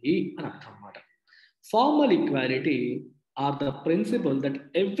చేస్తున్నాయి అని అర్థం అన్నమాట. Formal equality are the principle that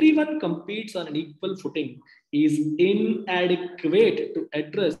everyone competes on an equal footing is inadequate to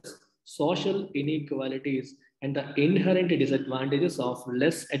address social inequalities and the inherent disadvantages of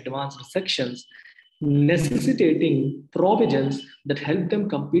less advanced sections, necessitating provisions that help them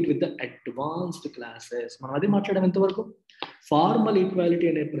compete with the advanced classes. మనం అదే మాట్లాడడం ఎంతవరకు? Formal equality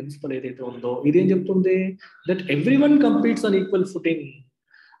అనే principal ఏదైతే ఉందో ఇదేం చెప్తుంది? That everyone competes on equal footing,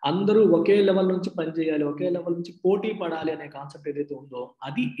 అందరూ ఒకే లెవెల్ నుంచి పనిచేయాలి, ఒకే లెవెల్ నుంచి పోటీ పడాలి అనే కాన్సెప్ట్ ఏదైతే ఉందో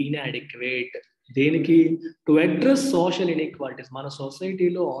అది ఇన్అడిక్వేట్. దేనికి? To address social inequalities. మన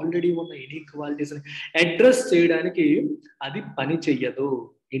సొసైటీలో ఆల్రెడీ ఉన్న ఇన్ఈక్వాలిటీస్ అడ్రస్ చేయడానికి అది పని చెయ్యదు,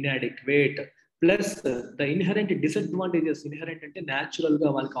 inadequate. Plus the inherent disadvantages, inherent అంటే న్యాచురల్ గా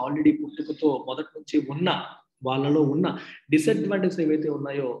వాళ్ళకి ఆల్రెడీ పుట్టుకతో మొదటి నుంచి ఉన్న వాళ్ళలో ఉన్న డిసడ్వాంటేజెస్ ఏవైతే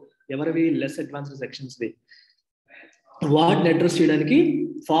ఉన్నాయో ఎవరివి? Less advanced సెక్షన్స్వి. వాటిని అడ్రస్ చేయడానికి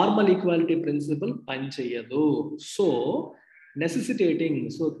ఫార్మల్ ఈక్వాలిటీ ప్రిన్సిపల్ పనిచేయదు. సో నెసెసిటేటింగ్,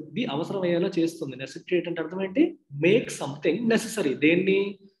 సో ఇది అవసరమయ్యేలా చేస్తుంది. నెసెసిటేట్ అంటే అర్థం ఏంటి? Make something necessary. దేన్ని?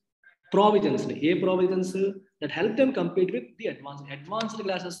 ప్రావిజన్స్ ని. ఏ provisions? That help them compete with the advanced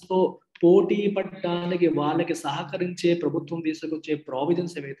classes తో పోటీ పడడానికి వాళ్ళకి సహకరించే ప్రభుత్వం తీసుకొచ్చే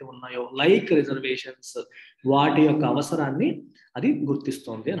ప్రావిజన్స్ ఏవైతే ఉన్నాయో లైక్ రిజర్వేషన్స్, వాటి యొక్క అవసరాన్ని అది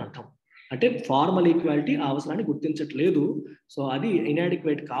గుర్తిస్తోంది అని అర్థం. అంటే ఫార్మల్ ఈక్వాలిటీ ఆ అవసరాన్ని గుర్తించట్లేదు, సో అది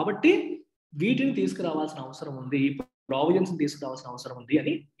ఇన్అడిక్వేట్ కాబట్టి వీటిని తీసుకురావాల్సిన అవసరం ఉంది, ఈ ప్రావిజన్స్ తీసుకురావాల్సిన అవసరం ఉంది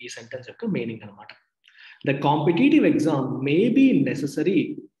అని ఈ సెంటెన్స్ యొక్క మీనింగ్ అనమాట. The competitive exam may be necessary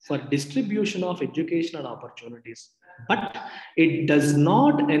for distribution of educational opportunities but it does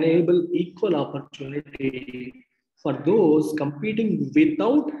not enable equal opportunity for those competing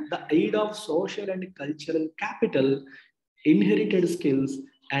without the aid of social and cultural capital, inherited skills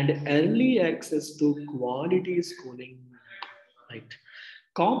and early access to quality schooling. Right,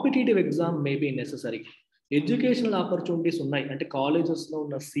 competitive exam may be necessary. Educational opportunities ఉన్నాయి అంటే కాలేజెస్లో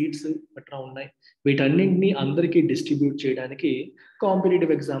ఉన్న seats అట్లా ఉన్నాయి, వీటన్నింటినీ అందరికీ distribute చేయడానికి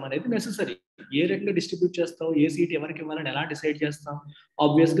competitive exam అనేది నెసెసరీ. ఏ రకంగా డిస్ట్రిబ్యూట్ చేస్తావు, ఏ సీట్ ఎవరికి ఇవ్వాలని ఎలా డిసైడ్ చేస్తాం?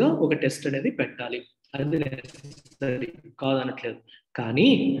 ఆబ్వియస్గా ఒక టెస్ట్ అనేది పెట్టాలి, అది నెసెసరీ కాదనట్లేదు. కానీ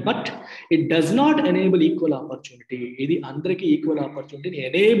but it does not enable equal opportunity, ఇది అందరికీ ఈక్వల్ ఆపర్చునిటీని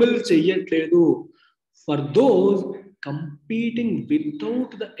ఎనేబుల్ చెయ్యట్లేదు for those competing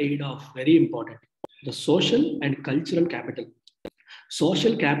without the aid of, very important, the social and cultural capital.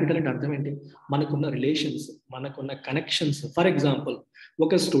 Social capital అంటే అర్థం ఏంటి? మనకున్న రిలేషన్స్, మనకున్న కనెక్షన్స్. ఫర్ ఎగ్జాంపుల్,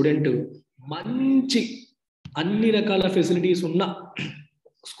 ఒక స్టూడెంట్ మంచి అన్ని రకాల ఫెసిలిటీస్ ఉన్న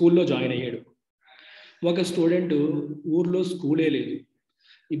స్కూల్లో జాయిన్ అయ్యాడు, ఒక స్టూడెంట్ ఊర్లో స్కూలే లేదు.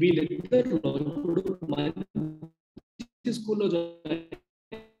 వీళ్ళిద్దరు మంచి స్కూల్లో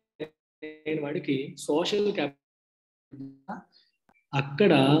జాయిన్ అయిన వాడికి సోషల్ క్యాపిటల్,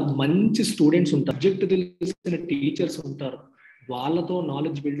 అక్కడ మంచి స్టూడెంట్స్ ఉంటారు, సబ్జెక్ట్ తెలిసిన టీచర్స్ ఉంటారు, వాళ్ళతో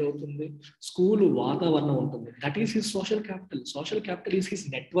నాలెడ్జ్ బిల్డ్ అవుతుంది, స్కూల్ వాతావరణం ఉంటుంది. That is his social capital. Social capital is his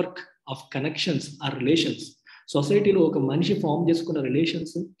network of connections are relations. సొసైటీలో ఒక మనిషి ఫామ్ చేసుకున్న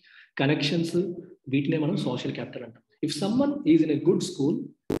రిలేషన్స్, కనెక్షన్స్, వీటినే మనం సోషల్ క్యాపిటల్ అంటాం. If someone is in a good school,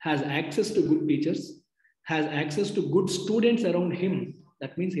 has access to good teachers, has access to good students around him,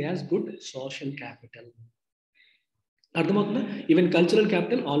 that means he has good social capital. అర్థమవుతుందా? Even cultural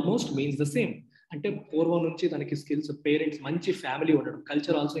capital almost means the same. అంటే పూర్వం నుంచి తనకి skills, parents, మంచి family ఉండడం.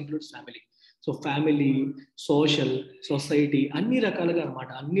 Culture also includes family. So family, social, society అన్ని రకాలుగా అనమాట.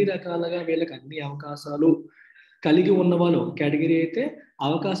 అన్ని రకాలుగా వీళ్ళకి అన్ని అవకాశాలు కలిగి ఉన్న వాళ్ళు ఒక కేటగిరీ అయితే,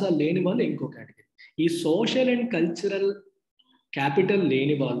 అవకాశాలు లేని వాళ్ళు ఇంకో కేటగిరీ. ఈ సోషల్ అండ్ కల్చరల్ క్యాపిటల్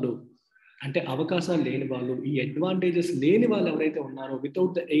లేని వాళ్ళు, అంటే అవకాశాలు లేని వాళ్ళు, ఈ అడ్వాంటేజెస్ లేని వాళ్ళు ఎవరైతే ఉన్నారో,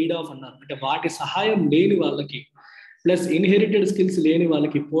 వితౌట్ ద ఎయిడ్ ఆఫ్ అన్నారు, అంటే వాటి సహాయం లేని వాళ్ళకి, ప్లస్ ఇన్హెరిటెడ్ స్కిల్స్ లేని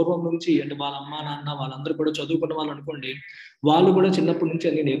వాళ్ళకి, పూర్వం నుంచి అంటే వాళ్ళ అమ్మా నాన్న వాళ్ళందరూ కూడా చదువుకున్న వాళ్ళు అనుకోండి, వాళ్ళు కూడా చిన్నప్పటి నుంచి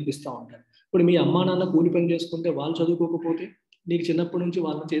అన్ని నేర్పిస్తూ ఉంటారు. ఇప్పుడు మీ అమ్మా నాన్న కూలి పని చేసుకుంటే వాళ్ళు చదువుకోకపోతే నీకు చిన్నప్పటి నుంచి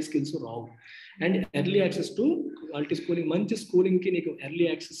వాళ్ళ నుంచి ఏ skills Rao. And early access to quality schooling, మంచి స్కూలింగ్కి నీకు ఎర్లీ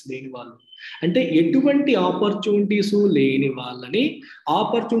యాక్సెస్ లేని వాళ్ళు, అంటే ఎటువంటి ఆపర్చునిటీస్ లేని వాళ్ళని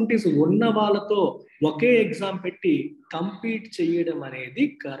ఆపర్చునిటీస్ ఉన్న వాళ్ళతో ఒకే ఎగ్జామ్ పెట్టి కంపీట్ చేయడం అనేది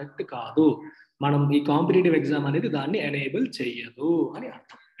కరెక్ట్ కాదు. మనం ఈ కాంపిటేటివ్ ఎగ్జామ్ అనేది దాన్ని ఎనేబుల్ చెయ్యదు అని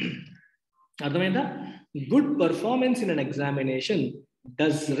అర్థం. అర్థమైందా? Good performance in an examination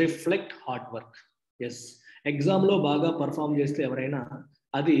does reflect hard work. Yes, ఎగ్జామ్లో బాగా పర్ఫామ్ చేస్తే ఎవరైనా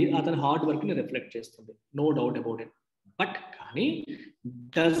అది అతని హార్డ్ వర్క్ ని రిఫ్లెక్ట్ చేస్తుంది, no doubt about it. But కానీ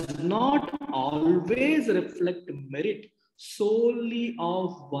does not always reflect merit solely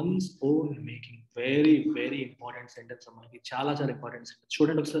of once own making. Very very important sentence మనకి, చాలా చాలా ఇంపార్టెంట్ సెంటెన్స్.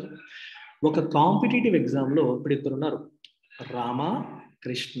 చూడండి ఒకసారి, ఒక కాంపిటేటివ్ ఎగ్జామ్లో ఇప్పుడు ఇద్దరు ఉన్నారు, రామ,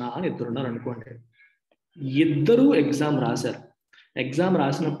 కృష్ణ అని ఇద్దరు ఉన్నారు అనుకోండి. ఇద్దరు ఎగ్జామ్ రాశారు. ఎగ్జామ్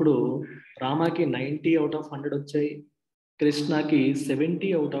రాసినప్పుడు రామాకి 90/100 వచ్చాయి, కృష్ణకి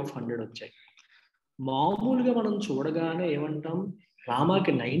 70/100 వచ్చాయి. మామూలుగా మనం చూడగానే ఏమంటాం,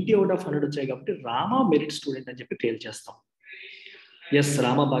 రామాకి 90/100 వచ్చాయి కాబట్టి రామ మెరిట్ స్టూడెంట్ అని చెప్పి తేల్చేస్తాం. ఎస్,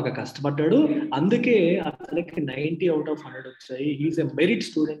 రామ బాగా కష్టపడ్డాడు, అందుకే అతనికి 90/100 వచ్చాయి, ఈజ్ ఎ మెరిట్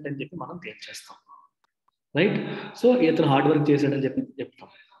స్టూడెంట్ అని చెప్పి మనం తేల్చేస్తాం. రైట్? సో ఇతను హార్డ్ వర్క్ చేశాడని చెప్పి చెప్తాం.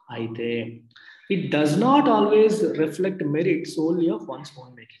 అయితే it does not always reflect merit solely of once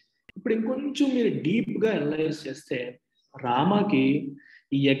own making. ఇప్పుడు ఇంకొంచెం మీరు డీప్గా అనలైజ్ చేస్తే, రామాకి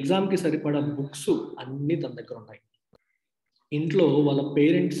ఈ ఎగ్జామ్కి సరిపడా బుక్స్ అన్నీ తన దగ్గర ఉన్నాయి. ఇంట్లో వాళ్ళ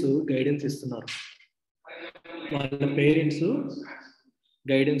పేరెంట్స్ గైడెన్స్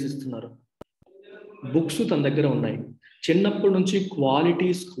ఇస్తున్నారు, బుక్స్ తన దగ్గర ఉన్నాయి. చిన్నప్పటి నుంచి క్వాలిటీ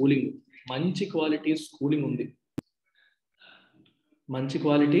స్కూలింగ్, మంచి క్వాలిటీ స్కూలింగ్ ఉంది, మంచి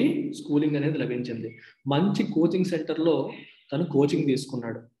క్వాలిటీ స్కూలింగ్ అనేది లభించింది. మంచి కోచింగ్ సెంటర్లో తను కోచింగ్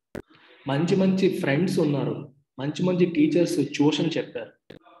తీసుకున్నాడు, మంచి మంచి ఫ్రెండ్స్ ఉన్నారు, మంచి మంచి టీచర్స్ ట్యూషన్ చెప్పారు.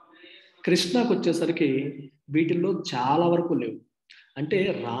 కృష్ణకు వచ్చేసరికి వీటిల్లో చాలా వరకు లేవు. అంటే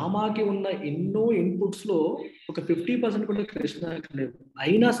రామాకి ఉన్న ఎన్నో ఇన్పుట్స్లో ఒక 50% కూడా కృష్ణకి లేవు,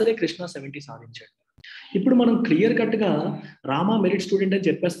 అయినా సరే కృష్ణ 70 సాధించాడు. ఇప్పుడు మనం క్లియర్ కట్గా రామా మెరిట్ స్టూడెంట్ అని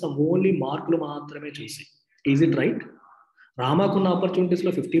చెప్పేస్తాం ఓన్లీ మార్కులు మాత్రమే చూసి. Is it right? రామాకున్న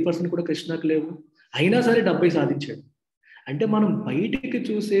ఆపర్చునిటీస్లో 50% కూడా కృష్ణకు లేవు, అయినా సరే 70 సాధించాడు. అంటే మనం బయటికి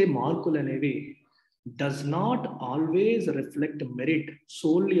చూసే మార్కులు అనేవి does not always reflect merit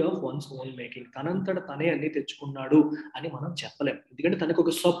solely of once own making. తనంతట తనే అన్ని తెచ్చుకున్నాడు అని మనం చెప్పలేం, ఎందుకంటే తనకు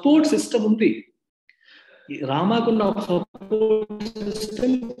ఒక సపోర్ట్ సిస్టమ్ ఉంది. రామాకున్న సపోర్ట్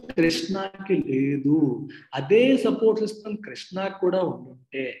సిస్టమ్ కృష్ణకి లేదు. అదే సపోర్ట్ సిస్టమ్ కృష్ణకి కూడా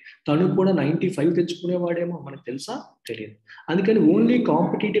ఉంటే తను కూడా 95 తెచ్చుకునేవాడేమో, మనకు తెలుసా? తెలియదు. అందుకని ఓన్లీ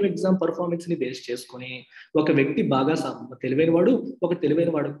కాంపిటేటివ్ ఎగ్జామ్ పర్ఫార్మెన్స్ ని బేస్ చేసుకుని ఒక వ్యక్తి బాగా తెలివైనవాడు, ఒక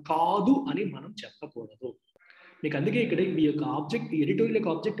తెలివైనవాడు కాదు అని మనం చెప్పకూడదు. మీకు అందుకే ఇక్కడ మీ యొక్క ఆబ్జెక్ట్, ఎడిటోరియల్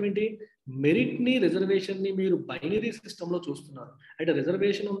యొక్క ఆబ్జెక్ట్ ఏంటి? మెరిట్ ని, రిజర్వేషన్ ని మీరు బైనరీ సిస్టమ్ లో చూస్తున్నారు. అంటే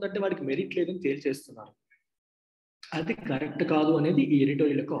రిజర్వేషన్ ఉందంటే వాడికి మెరిట్ లేదని తేల్చేస్తున్నారు. అది కరెక్ట్ కాదు అనేది ఈ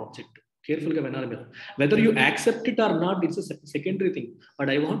ఎడిటోరియల్ యొక్క ఆబ్జెక్ట్. కేర్ఫుల్ గా వినాలి మీరు. Whether you accept it or not, it's secondary thing, but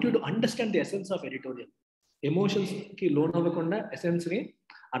I want you to understand the essence of editorial. Emotions కి లోన్ అవ్వకుండా ఎసెన్స్ ని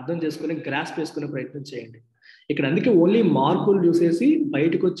అర్థం చేసుకుని గ్రాస్ప్ చేసుకునే ప్రయత్నం చేయండి. ఇక్కడ అందుకే ఓన్లీ మార్కులు చూసేసి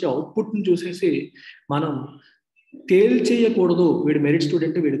బయటకు వచ్చే అవుట్పుట్ ని చూసేసి మనం తేల్చేయకూడదు వీడు మెరిట్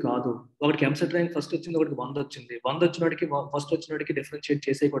స్టూడెంట్ వీడు కాదు. ఒకటికి ఎంసెట్ ర్యాంక్ ఫస్ట్ వచ్చింది, ఒకటికి 100 వచ్చింది. 100 వచ్చినోడికి ఫస్ట్ వచ్చినోడికి డిఫరెన్షియేట్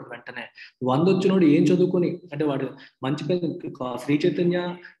చేసేయకూడదు వెంటనే. 100 వచ్చినోడు ఏం చదువుకొని, అంటే వాడు మంచి శ్రీ చైతన్య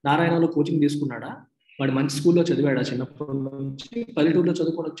నారాయణలో కోచింగ్ తీసుకున్నాడా, వాడు మంచి స్కూల్లో చదివాడా, చిన్నప్పటి నుంచి పల్లెటూరులో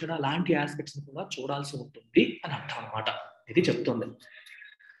చదువుకొని వచ్చాడా, అలాంటి ఆస్పెక్ట్స్ కూడా చూడాల్సి ఉంటుంది అని అర్థం అనమాట. ఇది చెప్తుంది.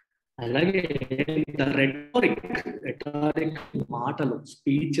 అలాగే రెటారిక్ మాటలు,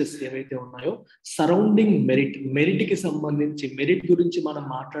 స్పీచెస్ ఏవైతే ఉన్నాయో సరౌండింగ్ మెరిట్, మెరిట్ కి సంబంధించి, మెరిట్ గురించి మనం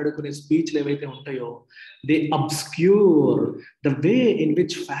మాట్లాడుకునే స్పీచ్లు ఏవైతే ఉంటాయో they obscure the way in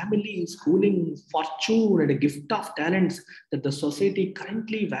which family, schooling, fortune and gift of talents that the society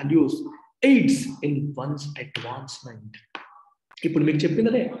currently values AIDS in once advancement. ఇప్పుడు మీకు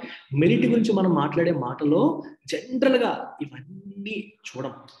చెప్పిందనే మెరిట్ గురించి మనం మాట్లాడే మాటలో జనరల్గా ఇవన్నీ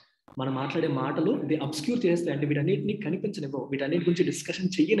చూడం. మనం మాట్లాడే మాటలు ఇది అబ్స్క్యూర్ చేస్తాయి, అంటే వీటన్నిటిని కనిపించనివ్వవు, వీటన్నిటి గురించి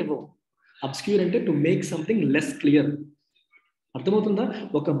డిస్కషన్ చెయ్యనివ్వవు. అబ్స్క్యూర్ అంటే to make something less clear. అర్థమవుతుందా?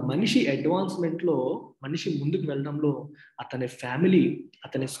 ఒక మనిషి అడ్వాన్స్మెంట్లో, మనిషి ముందుకు వెళ్ళడంలో అతని ఫ్యామిలీ,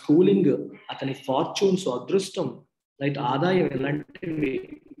 అతని స్కూలింగ్, అతని ఫార్చ్యూన్స్, అదృష్టం, రైట్, ఆదాయం, ఇలాంటివి,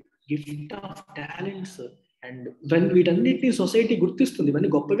 గిఫ్ట్ ఆఫ్ టాలెంట్స్ అండ్ వీటన్నిటిని సొసైటీ గుర్తిస్తుంది,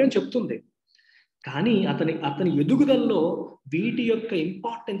 ఇవన్నీ గొప్పవి అని చెప్తుంది. కానీ అతని ఎదుగుదలలో వీటి యొక్క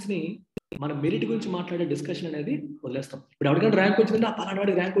ఇంపార్టెన్స్ ని మనం మెరిట్ గురించి మాట్లాడే డిస్కషన్ అనేది వదిలేస్తాం. ఇప్పుడు ఎవరికైనా ర్యాంక్ వచ్చిందంటే ఆ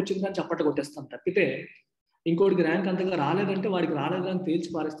పలానాడికి ర్యాంక్ వచ్చింది అని చప్పట కొట్టేస్తాం తప్పితే, ఇంకోటికి ర్యాంక్ అంతగా రాలేదంటే వాడికి రాలేదని తేల్చి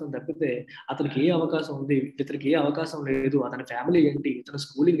పారేస్తాం తప్పితే, అతనికి ఏ అవకాశం ఉంది, ఇతనికి ఏ అవకాశం లేదు, అతని ఫ్యామిలీ ఏంటి, ఇతని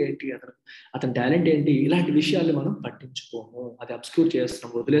స్కూలింగ్ ఏంటి, అతని టాలెంట్ ఏంటి, ఇలాంటి విషయాలు మనం పట్టించుకోము. అది అబ్స్క్యూర్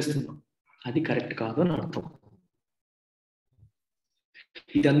చేస్తున్నాం, వదిలేస్తున్నాం. అది కరెక్ట్ కాదు అని అర్థం.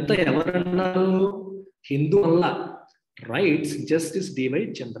 ఇదంతా ఎవరన్నారు? హిందూ వల్ల. Rights justice DY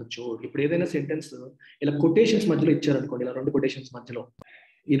Chandrachud. ఇప్పుడు ఏదైనా సెంటెన్స్ ఇలా కొటేషన్స్ మధ్యలో ఇచ్చారనుకోండి, ఇలా 2 కొటేషన్స్ మధ్యలో,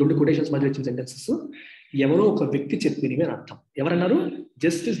 ఈ 2 కొటేషన్స్ మధ్యలో ఇచ్చిన సెంటెన్సెస్ ఎవరో ఒక వ్యక్తి చెప్పినవి అని అర్థం. ఎవరన్నారు?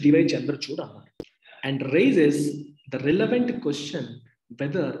 జస్టిస్ డివై చంద్రచూడ్ అన్నారు. And rises the relevant question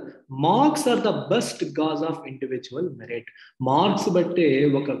weather marks are the best gauge of individual merit. Marks బట్టే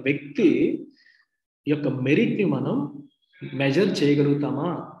ఒక వ్యక్తి యొక్క మెరిట్ ని మనం మెజర్ చేయగలుగుతామా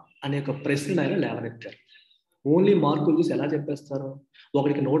అనే ఒక ప్రశ్న ఆయన లేవనెత్తారు. ఓన్లీ మార్కులు చూసి ఎలా చెప్పేస్తారు?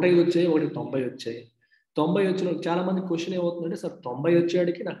 ఒకరికి 105 వచ్చాయి, ఒకరికి 90 వచ్చాయి. 90 వచ్చిన చాలా మంది క్వశ్చన్ ఏమవుతుందంటే, సార్ 90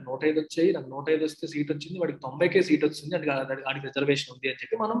 వచ్చేవాడికి నాకు 105 వచ్చాయి, నాకు 105 వస్తే సీట్ వచ్చింది, వాడికి 90కే సీట్ వచ్చింది, వాడికి రిజర్వేషన్ ఉంది అని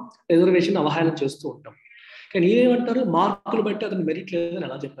చెప్పి మనం రిజర్వేషన్ అవహేళన చేస్తూ ఉంటాం. కానీ ఏమంటారు? మార్కులు బట్టి అతను మెరిట్ లేదని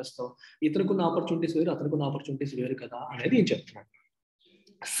ఎలా చెప్పేస్తావు? ఇతరుకున్న ఆపర్చునిటీస్ వేరు, అతనుకున్న ఆపర్చునిటీస్ వేరు కదా అనేది నేను చెప్తున్నాను.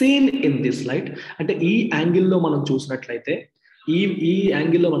 సేమ్ ఇన్ దిస్ లైట్, అంటే ఈ యాంగిల్లో మనం చూసినట్లయితే, ఈ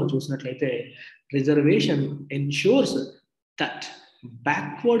యాంగిల్లో మనం చూసినట్లయితే reservation ensures that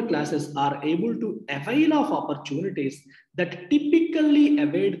backward classes are able to avail of opportunities that typically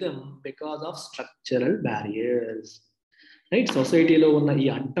evade them because of structural barriers. Right? సొసైటీలో ఉన్న ఈ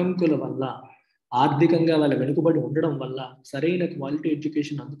అడ్డంకుల వల్ల, ఆర్థికంగా వాళ్ళ వెనుకబడి ఉండడం వల్ల, సరైన క్వాలిటీ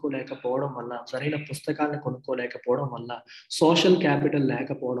ఎడ్యుకేషన్ అందుకోలేకపోవడం వల్ల, సరైన పుస్తకాలను కొనుక్కోలేకపోవడం వల్ల, సోషల్ క్యాపిటల్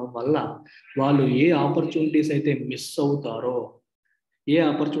లేకపోవడం వల్ల వాళ్ళు ఏ ఆపర్చునిటీస్ అయితే మిస్ అవుతారో, ఏ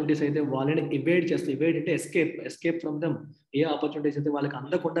ఆపర్చునిటీస్ అయితే వాళ్ళని ఇవేడ్ చేస్తాయి, ఇవేడ్ అంటే escape from them, A opportunities అయితే వాళ్ళకి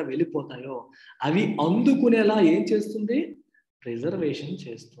అందకుండా వెళ్ళిపోతాయో అవి అందుకునేలా ఏం చేస్తుంది? రిజర్వేషన్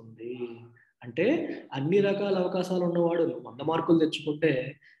చేస్తుంది. అంటే అన్ని రకాల అవకాశాలు ఉన్నవాడు 100 మార్కులు తెచ్చుకుంటే,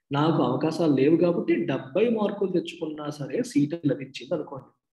 నాకు అవకాశాలు లేవు కాబట్టి 70 మార్కులు తెచ్చుకున్నా సరే సీటు లభించింది అనుకోండి.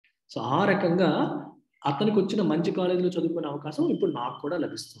 సో ఆ రకంగా అతనికి వచ్చిన మంచి కాలేజీలో చదువుకునే అవకాశం ఇప్పుడు నాకు కూడా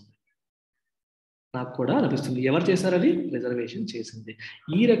లభిస్తుంది. ఎవరు చేశారు? అది రిజర్వేషన్ చేసింది.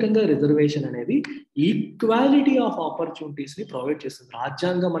 ఈ రకంగా రిజర్వేషన్ అనేది ఈక్వాలిటీ ఆఫ్ ఆపర్చునిటీస్ ని ప్రొవైడ్ చేస్తుంది.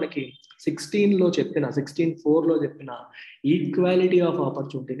 రాజ్యాంగం మనకి 16(4) లో చెప్పిన ఈక్వాలిటీ ఆఫ్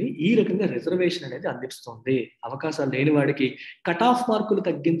ఆపర్చునిటీని ఈ రకంగా రిజర్వేషన్ అనేది అందిస్తుంది. అవకాశాలు లేని వాడికి కట్ ఆఫ్ మార్కులు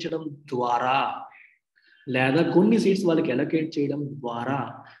తగ్గించడం ద్వారా, లేదా కొన్ని సీట్స్ వాళ్ళకి అలొకేట్ చేయడం ద్వారా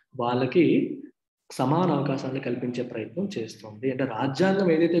వాళ్ళకి సమాన అవకాశాలను కల్పించే ప్రయత్నం చేస్తుంది. అంటే రాజ్యాంగం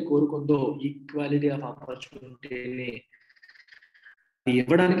ఏదైతే కోరుకుందో ఈక్వాలిటీ ఆఫ్ ఆపర్చునిటీని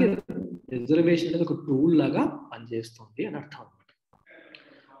ఇవ్వడానికి రిజర్వేషన్ అనేది ఒక టూల్ లాగా పనిచేస్తుంది అని అర్థం అన్నమాట.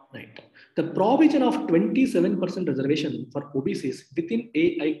 Right. The provision of 27% reservation for OBCs with in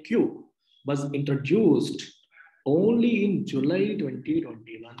AIQ was introduced only in July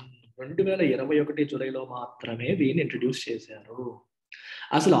 2021. 2021 జూలైలో మాత్రమే దీన్ని ఇంట్రడ్యూస్ చేశారు.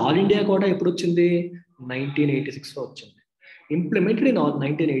 అసలు ఆల్ ఇండియా కోటా ఎప్పుడు వచ్చింది? 1986 లో వచ్చింది. Implemented in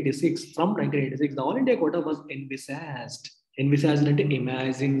 1986. From 1986 the all India quota was ఎన్విసాజ్డ్ అంటే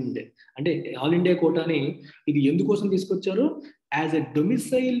ఇమాజిన్డ్. అంటే ఆల్ ఇండియా కోటాని ఇది ఎందుకోసం తీసుకొచ్చారు? As a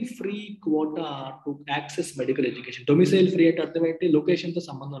domicile free quota to access medical education. Domicile free అంటే అర్థం ఏంటి? లొకేషన్ తో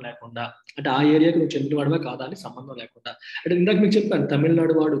సంబంధం లేకుండా, అంటే ఆ ఏరియాకి నువ్వు చెందినవాడుగా కాదా అని సంబంధం లేకుండా. అంటే ఇందాక మీకు చెప్పాను,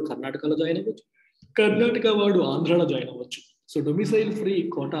 తమిళనాడు వాడు కర్ణాటకలో జాయిన్ అవ్వచ్చు, కర్ణాటక వాడు ఆంధ్రాలో జాయిన్ అవ్వచ్చు. So domicile free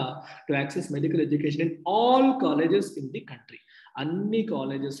quota to access medical education in all colleges in the country. అన్ని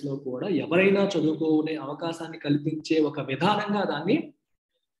కాలేజెస్ లో కూడా ఎవరైనా చదువుకునే అవకాశాన్ని కల్పించే ఒక విధానంగా దాన్ని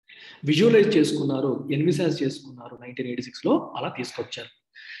విజువలైజ్ చేసుకున్నారు, ఎన్విసాజ్ చేసుకున్నారు 1986 లో. అలా తీసుకొచ్చారు.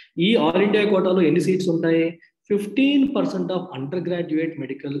 ఈ ఆల్ ఇండియా కోటాలో ఎన్ని సీట్స్ ఉంటాయి? 15% of under graduate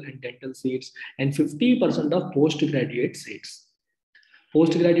medical and dental seats and 50% of post graduate seats.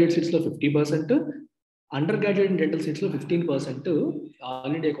 Post graduate seats లో 50%, అండర్ గ్రాడ్యుయేట్ డెంటల్ సీట్స్ లో 15%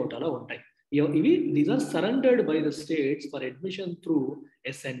 ఆల్ ఇండియా కోటాలో ఉంటాయి. These are surrendered by the states for admission through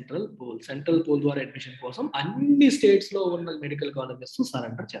a central pool. Central pool ద్వారా admission కోసం అన్ని states లో ఉన్న medical colleges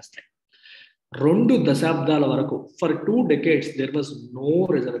surrender చేస్తాయి. 2 దశాబ్దాల వరకు for 2 decades there was no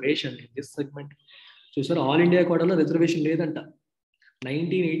reservation in this segment. చూసారు, ఆల్ ఇండియా కోటాలో రిజర్వేషన్ లేదంట.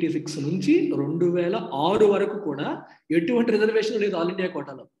 1986 నుంచి 2006 వరకు కూడా ఎటువంటి రిజర్వేషన్ లేదు ఆల్ ఇండియా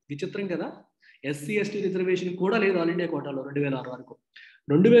కోటాలో. విచిత్రం కదా. ఎస్సీ ఎస్టీ రిజర్వేషన్ కూడా లేదు ఆల్ ఇండియా కోటాలో 2006 వరకు.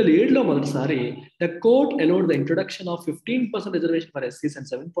 2007లో మొదటిసారి the court allowed the introduction of 15% reservation for ఎస్సీస్ and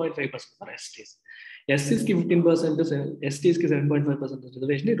 7.5% for ఎస్టీస్. ఎస్సీస్ కి 15%, ఎస్టీస్ కి 7.5%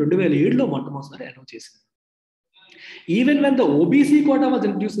 రిజర్వేషన్ 2007లో మొట్టమొదటిసారి అనౌన్స్ చేసింది. Even when the OBC quota was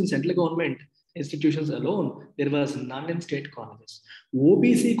introduced in central government institutions alone, there was none in state colleges.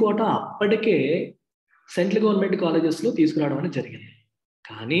 OBC quota అప్పటికే central government colleges లో తీసుకురావడం అనేది జరిగింది,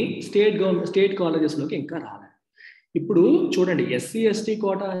 కానీ స్టేట్ కాలేజెస్ లోకి ఇంకా రాలేదు. ఇప్పుడు చూడండి, ఎస్సీ ఎస్టీ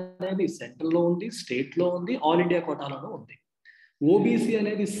కోటా అనేది సెంట్రల్ లో ఉంది, స్టేట్ లో ఉంది, ఆల్ ఇండియా కోటాలోనూ ఉంది. ఓబీసీ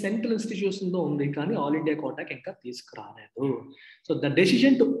అనేది సెంట్రల్ ఇన్స్టిట్యూషన్ లో ఉంది, కానీ ఆల్ ఇండియా కోటాకి ఇంకా తీసుకురాలేదు. So the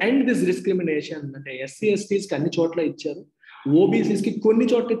decision to end this discrimination, అంటే ఎస్సీ ఎస్టీస్ కి అన్ని చోట్ల ఇచ్చారు, ఓబీసీస్ కి కొన్ని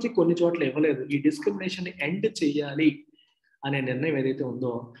చోట్ల ఇచ్చి కొన్ని చోట్ల ఇవ్వలేదు. ఈ డిస్క్రిమినేషన్ ఎండ్ చేయాలి అనే నిర్ణయం ఏదైతే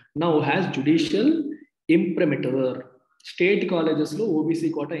ఉందో, now has judicial ఇంప్రిమేటర్. State colleges లో ఓబీసీ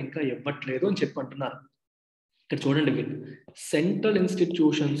కోటా ఇంకా ఇవ్వట్లేదు అని చెప్పి అంటున్నారు. ఇక్కడ చూడండి, మీరు సెంట్రల్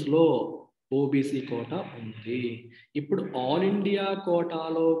ఇన్స్టిట్యూషన్స్ లో ఓబీసీ కోటా ఉంది. ఇప్పుడు ఆల్ ఇండియా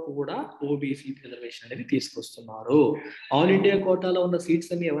కోటాలో కూడా ఓబీసీ రిజర్వేషన్ అనేది తీసుకొస్తున్నారు. ఆల్ ఇండియా కోటాలో ఉన్న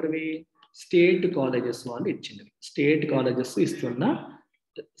సీట్స్ అన్ని ఎవరివి? స్టేట్ కాలేజెస్ వాళ్ళు ఇచ్చింది. స్టేట్ కాలేజెస్ ఇస్తున్న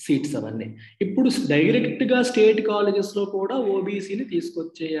సీట్స్ అవన్నీ ఇప్పుడు డైరెక్ట్ గా స్టేట్ కాలేజెస్ లో కూడా ఓబీసీని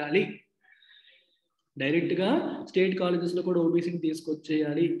తీసుకొచ్చేయాలి. డైరెక్ట్ గా స్టేట్ కాలేజెస్ లో కూడా ఓబీసీని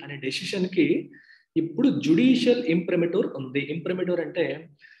తీసుకొచ్చేయాలి అనే డెసిషన్ కి ఇప్పుడు జుడిషియల్ ఇంప్రిమేటర్ ఉంది. ఇంప్రిమేటర్ అంటే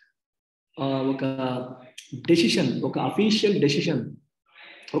ఒక డెసిషన్, ఒక అఫీషియల్ డెసిషన్,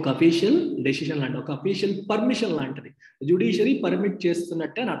 ఒక అఫీషియల్ డెసిషన్ లాంటి, ఒక అఫీషియల్ పర్మిషన్ లాంటిది. జుడిషియరీ పర్మిట్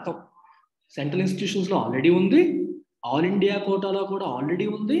చేస్తున్నట్టే అని అర్థం. సెంట్రల్ ఇన్స్టిట్యూషన్స్ లో ఆల్రెడీ ఉంది, ఆల్ ఇండియా కోటాలో కూడా ఆల్రెడీ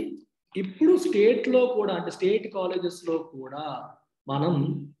ఉంది. ఇప్పుడు స్టేట్ లో కూడా, అంటే స్టేట్ కాలేజెస్ లో కూడా మనం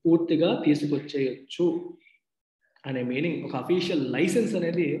పూర్తిగా తీసుకొచ్చేయచ్చు అనే మీనింగ్, ఒక అఫీషియల్ లైసెన్స్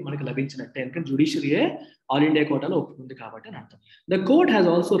అనేది మనకి లభించినట్టే. ఎందుకంటే జుడిషియరీయే ఆల్ ఇండియా కోటాలో ఒప్పుకుంది కాబట్టి అని అర్థం. The court has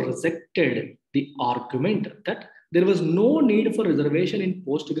also rejected the argument that there was no need for reservation in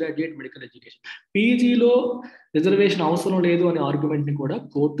post-graduate medical education. పీజీలో రిజర్వేషన్ అవసరం లేదు అనే ఆర్గ్యుమెంట్ ని కూడా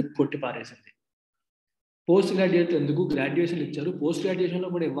కోర్టు కొట్టిపారేసింది. పోస్ట్ గ్రాడ్యుయేట్ ఎందుకు, గ్రాడ్యుయేషన్ ఇచ్చారు, పోస్ట్ గ్రాడ్యుయేషన్ లో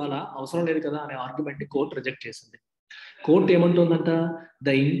కూడా ఇవ్వాలా, అవసరం లేదు కదా అనే ఆర్గ్యుమెంట్ ని కోర్టు రిజెక్ట్ చేసింది. Court ఏమంటుందంట,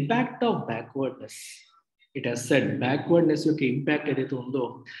 the impact of backwardness, it has said backwardness యొక్క ఇంపాక్ట్ ఏదైతే ఉందో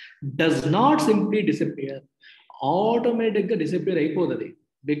does not simply disappear, automatic గా డిసపియర్ అయిపోదు అది.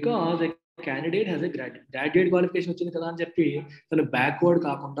 Because candidate has a graduate qualification వచ్చింది కదా అని చెప్పి తను బ్యాక్వర్డ్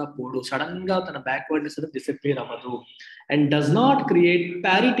కాకుండా పోడు, సడన్ గా తన బ్యాక్వర్డ్నెస్ డిసపియర్ అవ్వదు. And does not create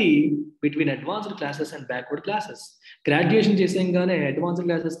parity between advanced classes and backward classes. Graduation చేసేగానే advanced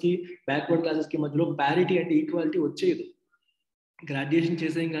classes కి బ్యాక్వర్డ్ క్లాసెస్ కి మధ్యలో ప్యారిటీ అంటే ఈక్వాలిటీ వచ్చేయదు. గ్రాడ్యుయేషన్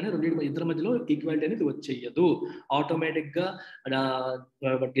చేసేగానే ఇద్దరి మధ్యలో ఈక్వాలిటీ అనేది వచ్చేయదు. ఆటోమేటిక్ గా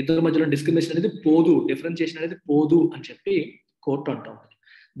ఇద్దరి మధ్యలో డిస్క్రిమినేషన్ అనేది పోదు, డిఫరెన్షియేషన్ అనేది పోదు అని చెప్పి కోర్టు అంటాం.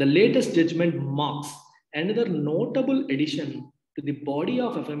 The latest judgment marks another notable addition to the body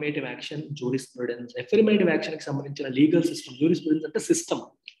of affirmative action jurisprudence. Affirmative action కి సంబంధించిన లీగల్ సిస్టమ్, jurisprudence అంటే సిస్టమ్,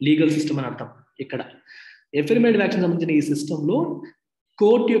 లీగల్ సిస్టమ్ అని అర్థం. ఇక్కడ affirmative action సంబంధించిన ఈ సిస్టమ్ లో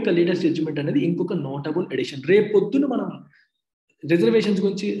కోర్టు యొక్క లేటెస్ట్ జడ్జిమెంట్ అనేది ఇంకొక నోటబుల్ ఎడిషన్. రేపు పొద్దున మనం రిజర్వేషన్స్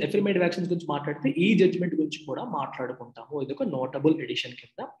గురించి, affirmative actions గురించి మాట్లాడితే ఈ జడ్జిమెంట్ గురించి కూడా మాట్లాడుకుంటాము. ఇది ఒక నోటబుల్ ఎడిషన్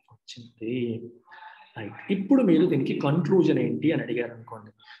కింద వచ్చింది. ఇప్పుడు మీరు దీనికి కన్క్లూజన్ ఏంటి అని అడిగారు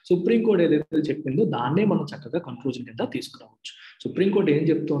అనుకోండి, సుప్రీంకోర్టు ఏదైతే చెప్పిందో దాన్నే మనం చక్కగా కన్క్లూజన్ కింద తీసుకురావచ్చు. సుప్రీంకోర్టు ఏం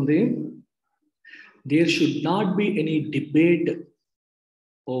చెప్తోంది, there should not be any debate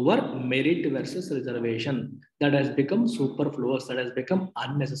over merit versus reservation, that Hess become సూపర్ఫ్లూయస్, that Hess become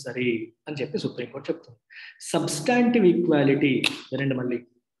unnecessary అని చెప్పి సుప్రీంకోర్టు చెప్తుంది. సబ్స్టాంటివ్ ఈక్వాలిటీ, వినండి మళ్ళీ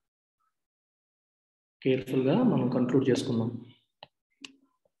కేర్ఫుల్ గా మనం కన్క్లూడ్ చేసుకుందాం.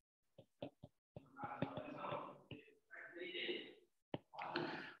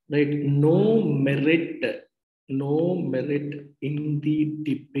 Right, no merit in the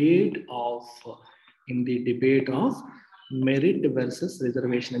debate of merit versus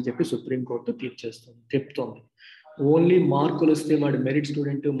reservation అని చెప్పి సుప్రీంకోర్టు చెప్తోంది. ఓన్లీ మార్కులు వస్తే వాడు మెరిట్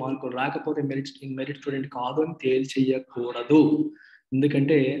స్టూడెంట్, మార్కులు రాకపోతే మెరిట్ స్టూడెంట్ కాదు అని తేల్చేయకూడదు.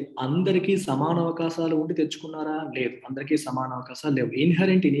 ఎందుకంటే అందరికీ సమాన అవకాశాలు ఉండి తెచ్చుకున్నారా? లేదు, అందరికీ సమాన అవకాశాలు లేవు,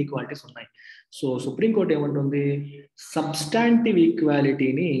 ఇన్హెరెంట్ ఇన్ఈక్వాలిటీస్ ఉన్నాయి. సో సుప్రీంకోర్టు ఏమంటుంది, సబ్స్టాంటివ్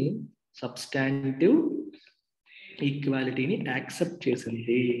ఈక్వాలిటీని సబ్స్టాంటివ్ ఈక్వాలిటీని యాక్సెప్ట్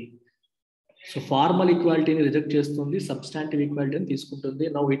చేసింది. సో ఫార్మల్ ఈక్వాలిటీని రిజెక్ట్ చేస్తుంది, సబ్స్టాంటివ్ ఈక్వాలిటీని తీసుకుంటుంది.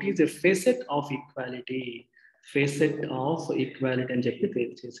 Now it is a facet of equality, facet of equality అని చెప్పి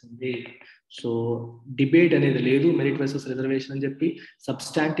ఫేస్ చేసింది. సో డిబేట్ అనేది లేదు మెరిట్ వర్సెస్ రిజర్వేషన్ అని చెప్పి.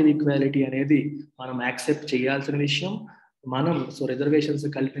 సబ్స్టాంటివ్ ఈక్వాలిటీ అనేది మనం యాక్సెప్ట్ చేయాల్సిన విషయం. మనం సో రిజర్వేషన్స్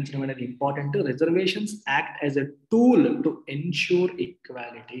కల్పించడం అనేది important. Reservations act as a tool to ensure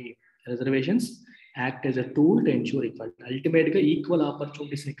equality. Reservations act as a tool to ensure equality. Ultimate గా ఈక్వల్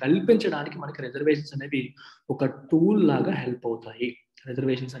ఆపర్చునిటీస్ ని కల్పించడానికి మనకి రిజర్వేషన్స్ అనేవి ఒక టూల్ లాగా హెల్ప్ అవుతాయి.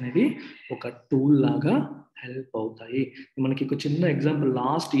 రిజర్వేషన్స్ అనేది ఒక టూల్ లాగా హెల్ప్ అవుతాయి. మనకి ఒక చిన్న ఎగ్జాంపుల్,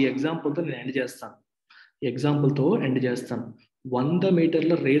 లాస్ట్ ఈ ఎగ్జాంపుల్తో నేను ఎండ్ చేస్తాను. ఈ ఎగ్జాంపుల్తో ఎండ్ చేస్తాను. 100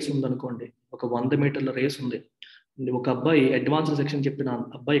 మీటర్ల రేస్ ఉందనుకోండి, ఒక 100 మీటర్ల రేస్ ఉంది. ఒక అబ్బాయి అడ్వాన్స్ సెక్షన్ చెప్పిన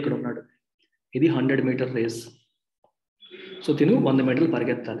అబ్బాయి ఇక్కడ ఉన్నాడు. ఇది 100 మీటర్ రేస్. సో తిను 100 మీటర్లు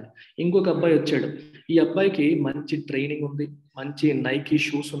పరిగెత్తాలి. ఇంకొక అబ్బాయి వచ్చాడు. ఈ అబ్బాయికి మంచి ట్రైనింగ్ ఉంది, మంచి నైకీ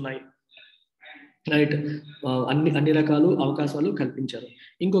షూస్ ఉన్నాయి, రైట్, అన్ని రకాల అవకాశాలు కల్పించారు.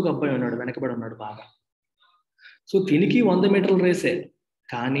 ఇంకొక అబ్బాయి ఉన్నాడు, వెనకబడి ఉన్నాడు బాగా. సో దీనికి 100 మీటర్ల రేసే,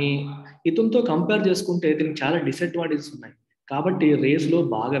 కానీ ఇతనితో కంపేర్ చేసుకుంటే దీనికి చాలా డిసడ్వాంటేజెస్ ఉన్నాయి. కాబట్టి రేస్లో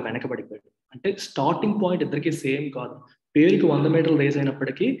బాగా వెనకబడిపోయాడు. అంటే స్టార్టింగ్ పాయింట్ ఇద్దరికి సేమ్ కాదు. పేరుకి 100 మీటర్ల రేస్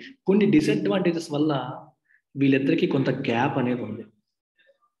అయినప్పటికీ కొన్ని డిసడ్వాంటేజెస్ వల్ల వీళ్ళిద్దరికీ కొంత గ్యాప్ అనేది ఉంది.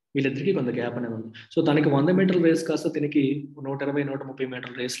 సో తనకి 100 మీటర్ల రేస్ కాస్త తనకి 120-130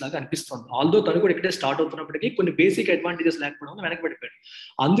 మీటర్ల రేస్ లాగా అనిపిస్తుంది. ఆల్దో తను కూడా ఇక్కడే స్టార్ట్ అవుతున్నప్పటికీ కొన్ని బేసిక్ అడ్వాంటేజెస్ లేకపోవడం వల్ల వెనకబడిపోయాడు.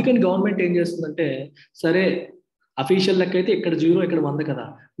 అందుకని గవర్నమెంట్ ఏం చేస్తుందంటే, సరే అఫీషియల్ లెక్క అయితే ఇక్కడ 0 ఇక్కడ 100 కదా,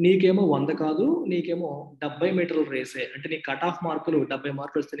 నీకేమో 100 కాదు, నీకేమో 70 మీటర్ల రేసే, అంటే నీ కట్ ఆఫ్ మార్కులు 70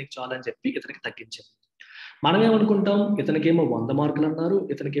 మార్కులు వస్తే నీకు చాలని చెప్పి ఇతనికి తగ్గించింది. మనం ఏమనుకుంటాం, ఇతనికేమో 100 మార్కులు అన్నారు,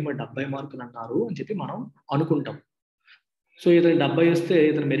 ఇతనికేమో 70 మార్కులు అన్నారు అని చెప్పి మనం అనుకుంటాం. సో ఇతను 70 వస్తే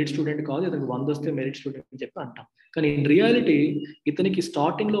ఇతను మెరిట్ స్టూడెంట్ కాదు, ఇతనికి 100 వస్తే మెరిట్ స్టూడెంట్ అని చెప్పి అంటాం. కానీ ఇన్ రియాలిటీ ఇతనికి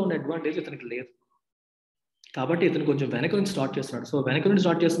స్టార్టింగ్ లో ఉన్న అడ్వాంటేజ్ ఇతనికి లేదు. కాబట్టి ఇతను కొంచెం వెనక నుంచి స్టార్ట్ చేస్తున్నాడు. సో వెనక నుంచి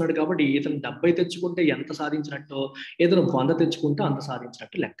స్టార్ట్ చేస్తున్నాడు కాబట్టి ఇతను 70 తెచ్చుకుంటే ఎంత సాధించినట్టు, ఇతను 100 తెచ్చుకుంటే అంత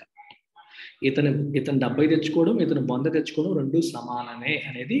సాధించినట్టు లెక్క. ఇతను 70 తెచ్చుకోవడం, ఇతను 100 తెచ్చుకోవడం రెండు సమానమే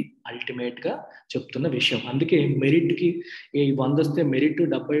అనేది అల్టిమేట్ గా చెప్తున్న విషయం. అందుకే మెరిట్ కి 100 వస్తే మెరిట్,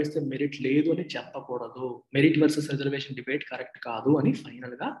 70 వస్తే మెరిట్ లేదు అని చెప్పకూడదు. Merit versus reservation debate correct కాదు అని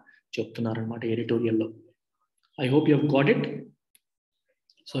ఫైనల్ గా చెప్తున్నారు అనమాట ఎడిటోరియల్లో. I hope you have got it.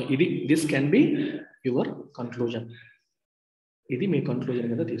 So this can be your conclusion. ఇది మీ కన్క్లూజన్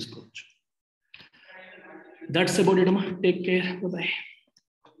మీద తీసుకోవచ్చు. దట్స్ అబౌట్ ఇట్ అమ్మా. Take care, by.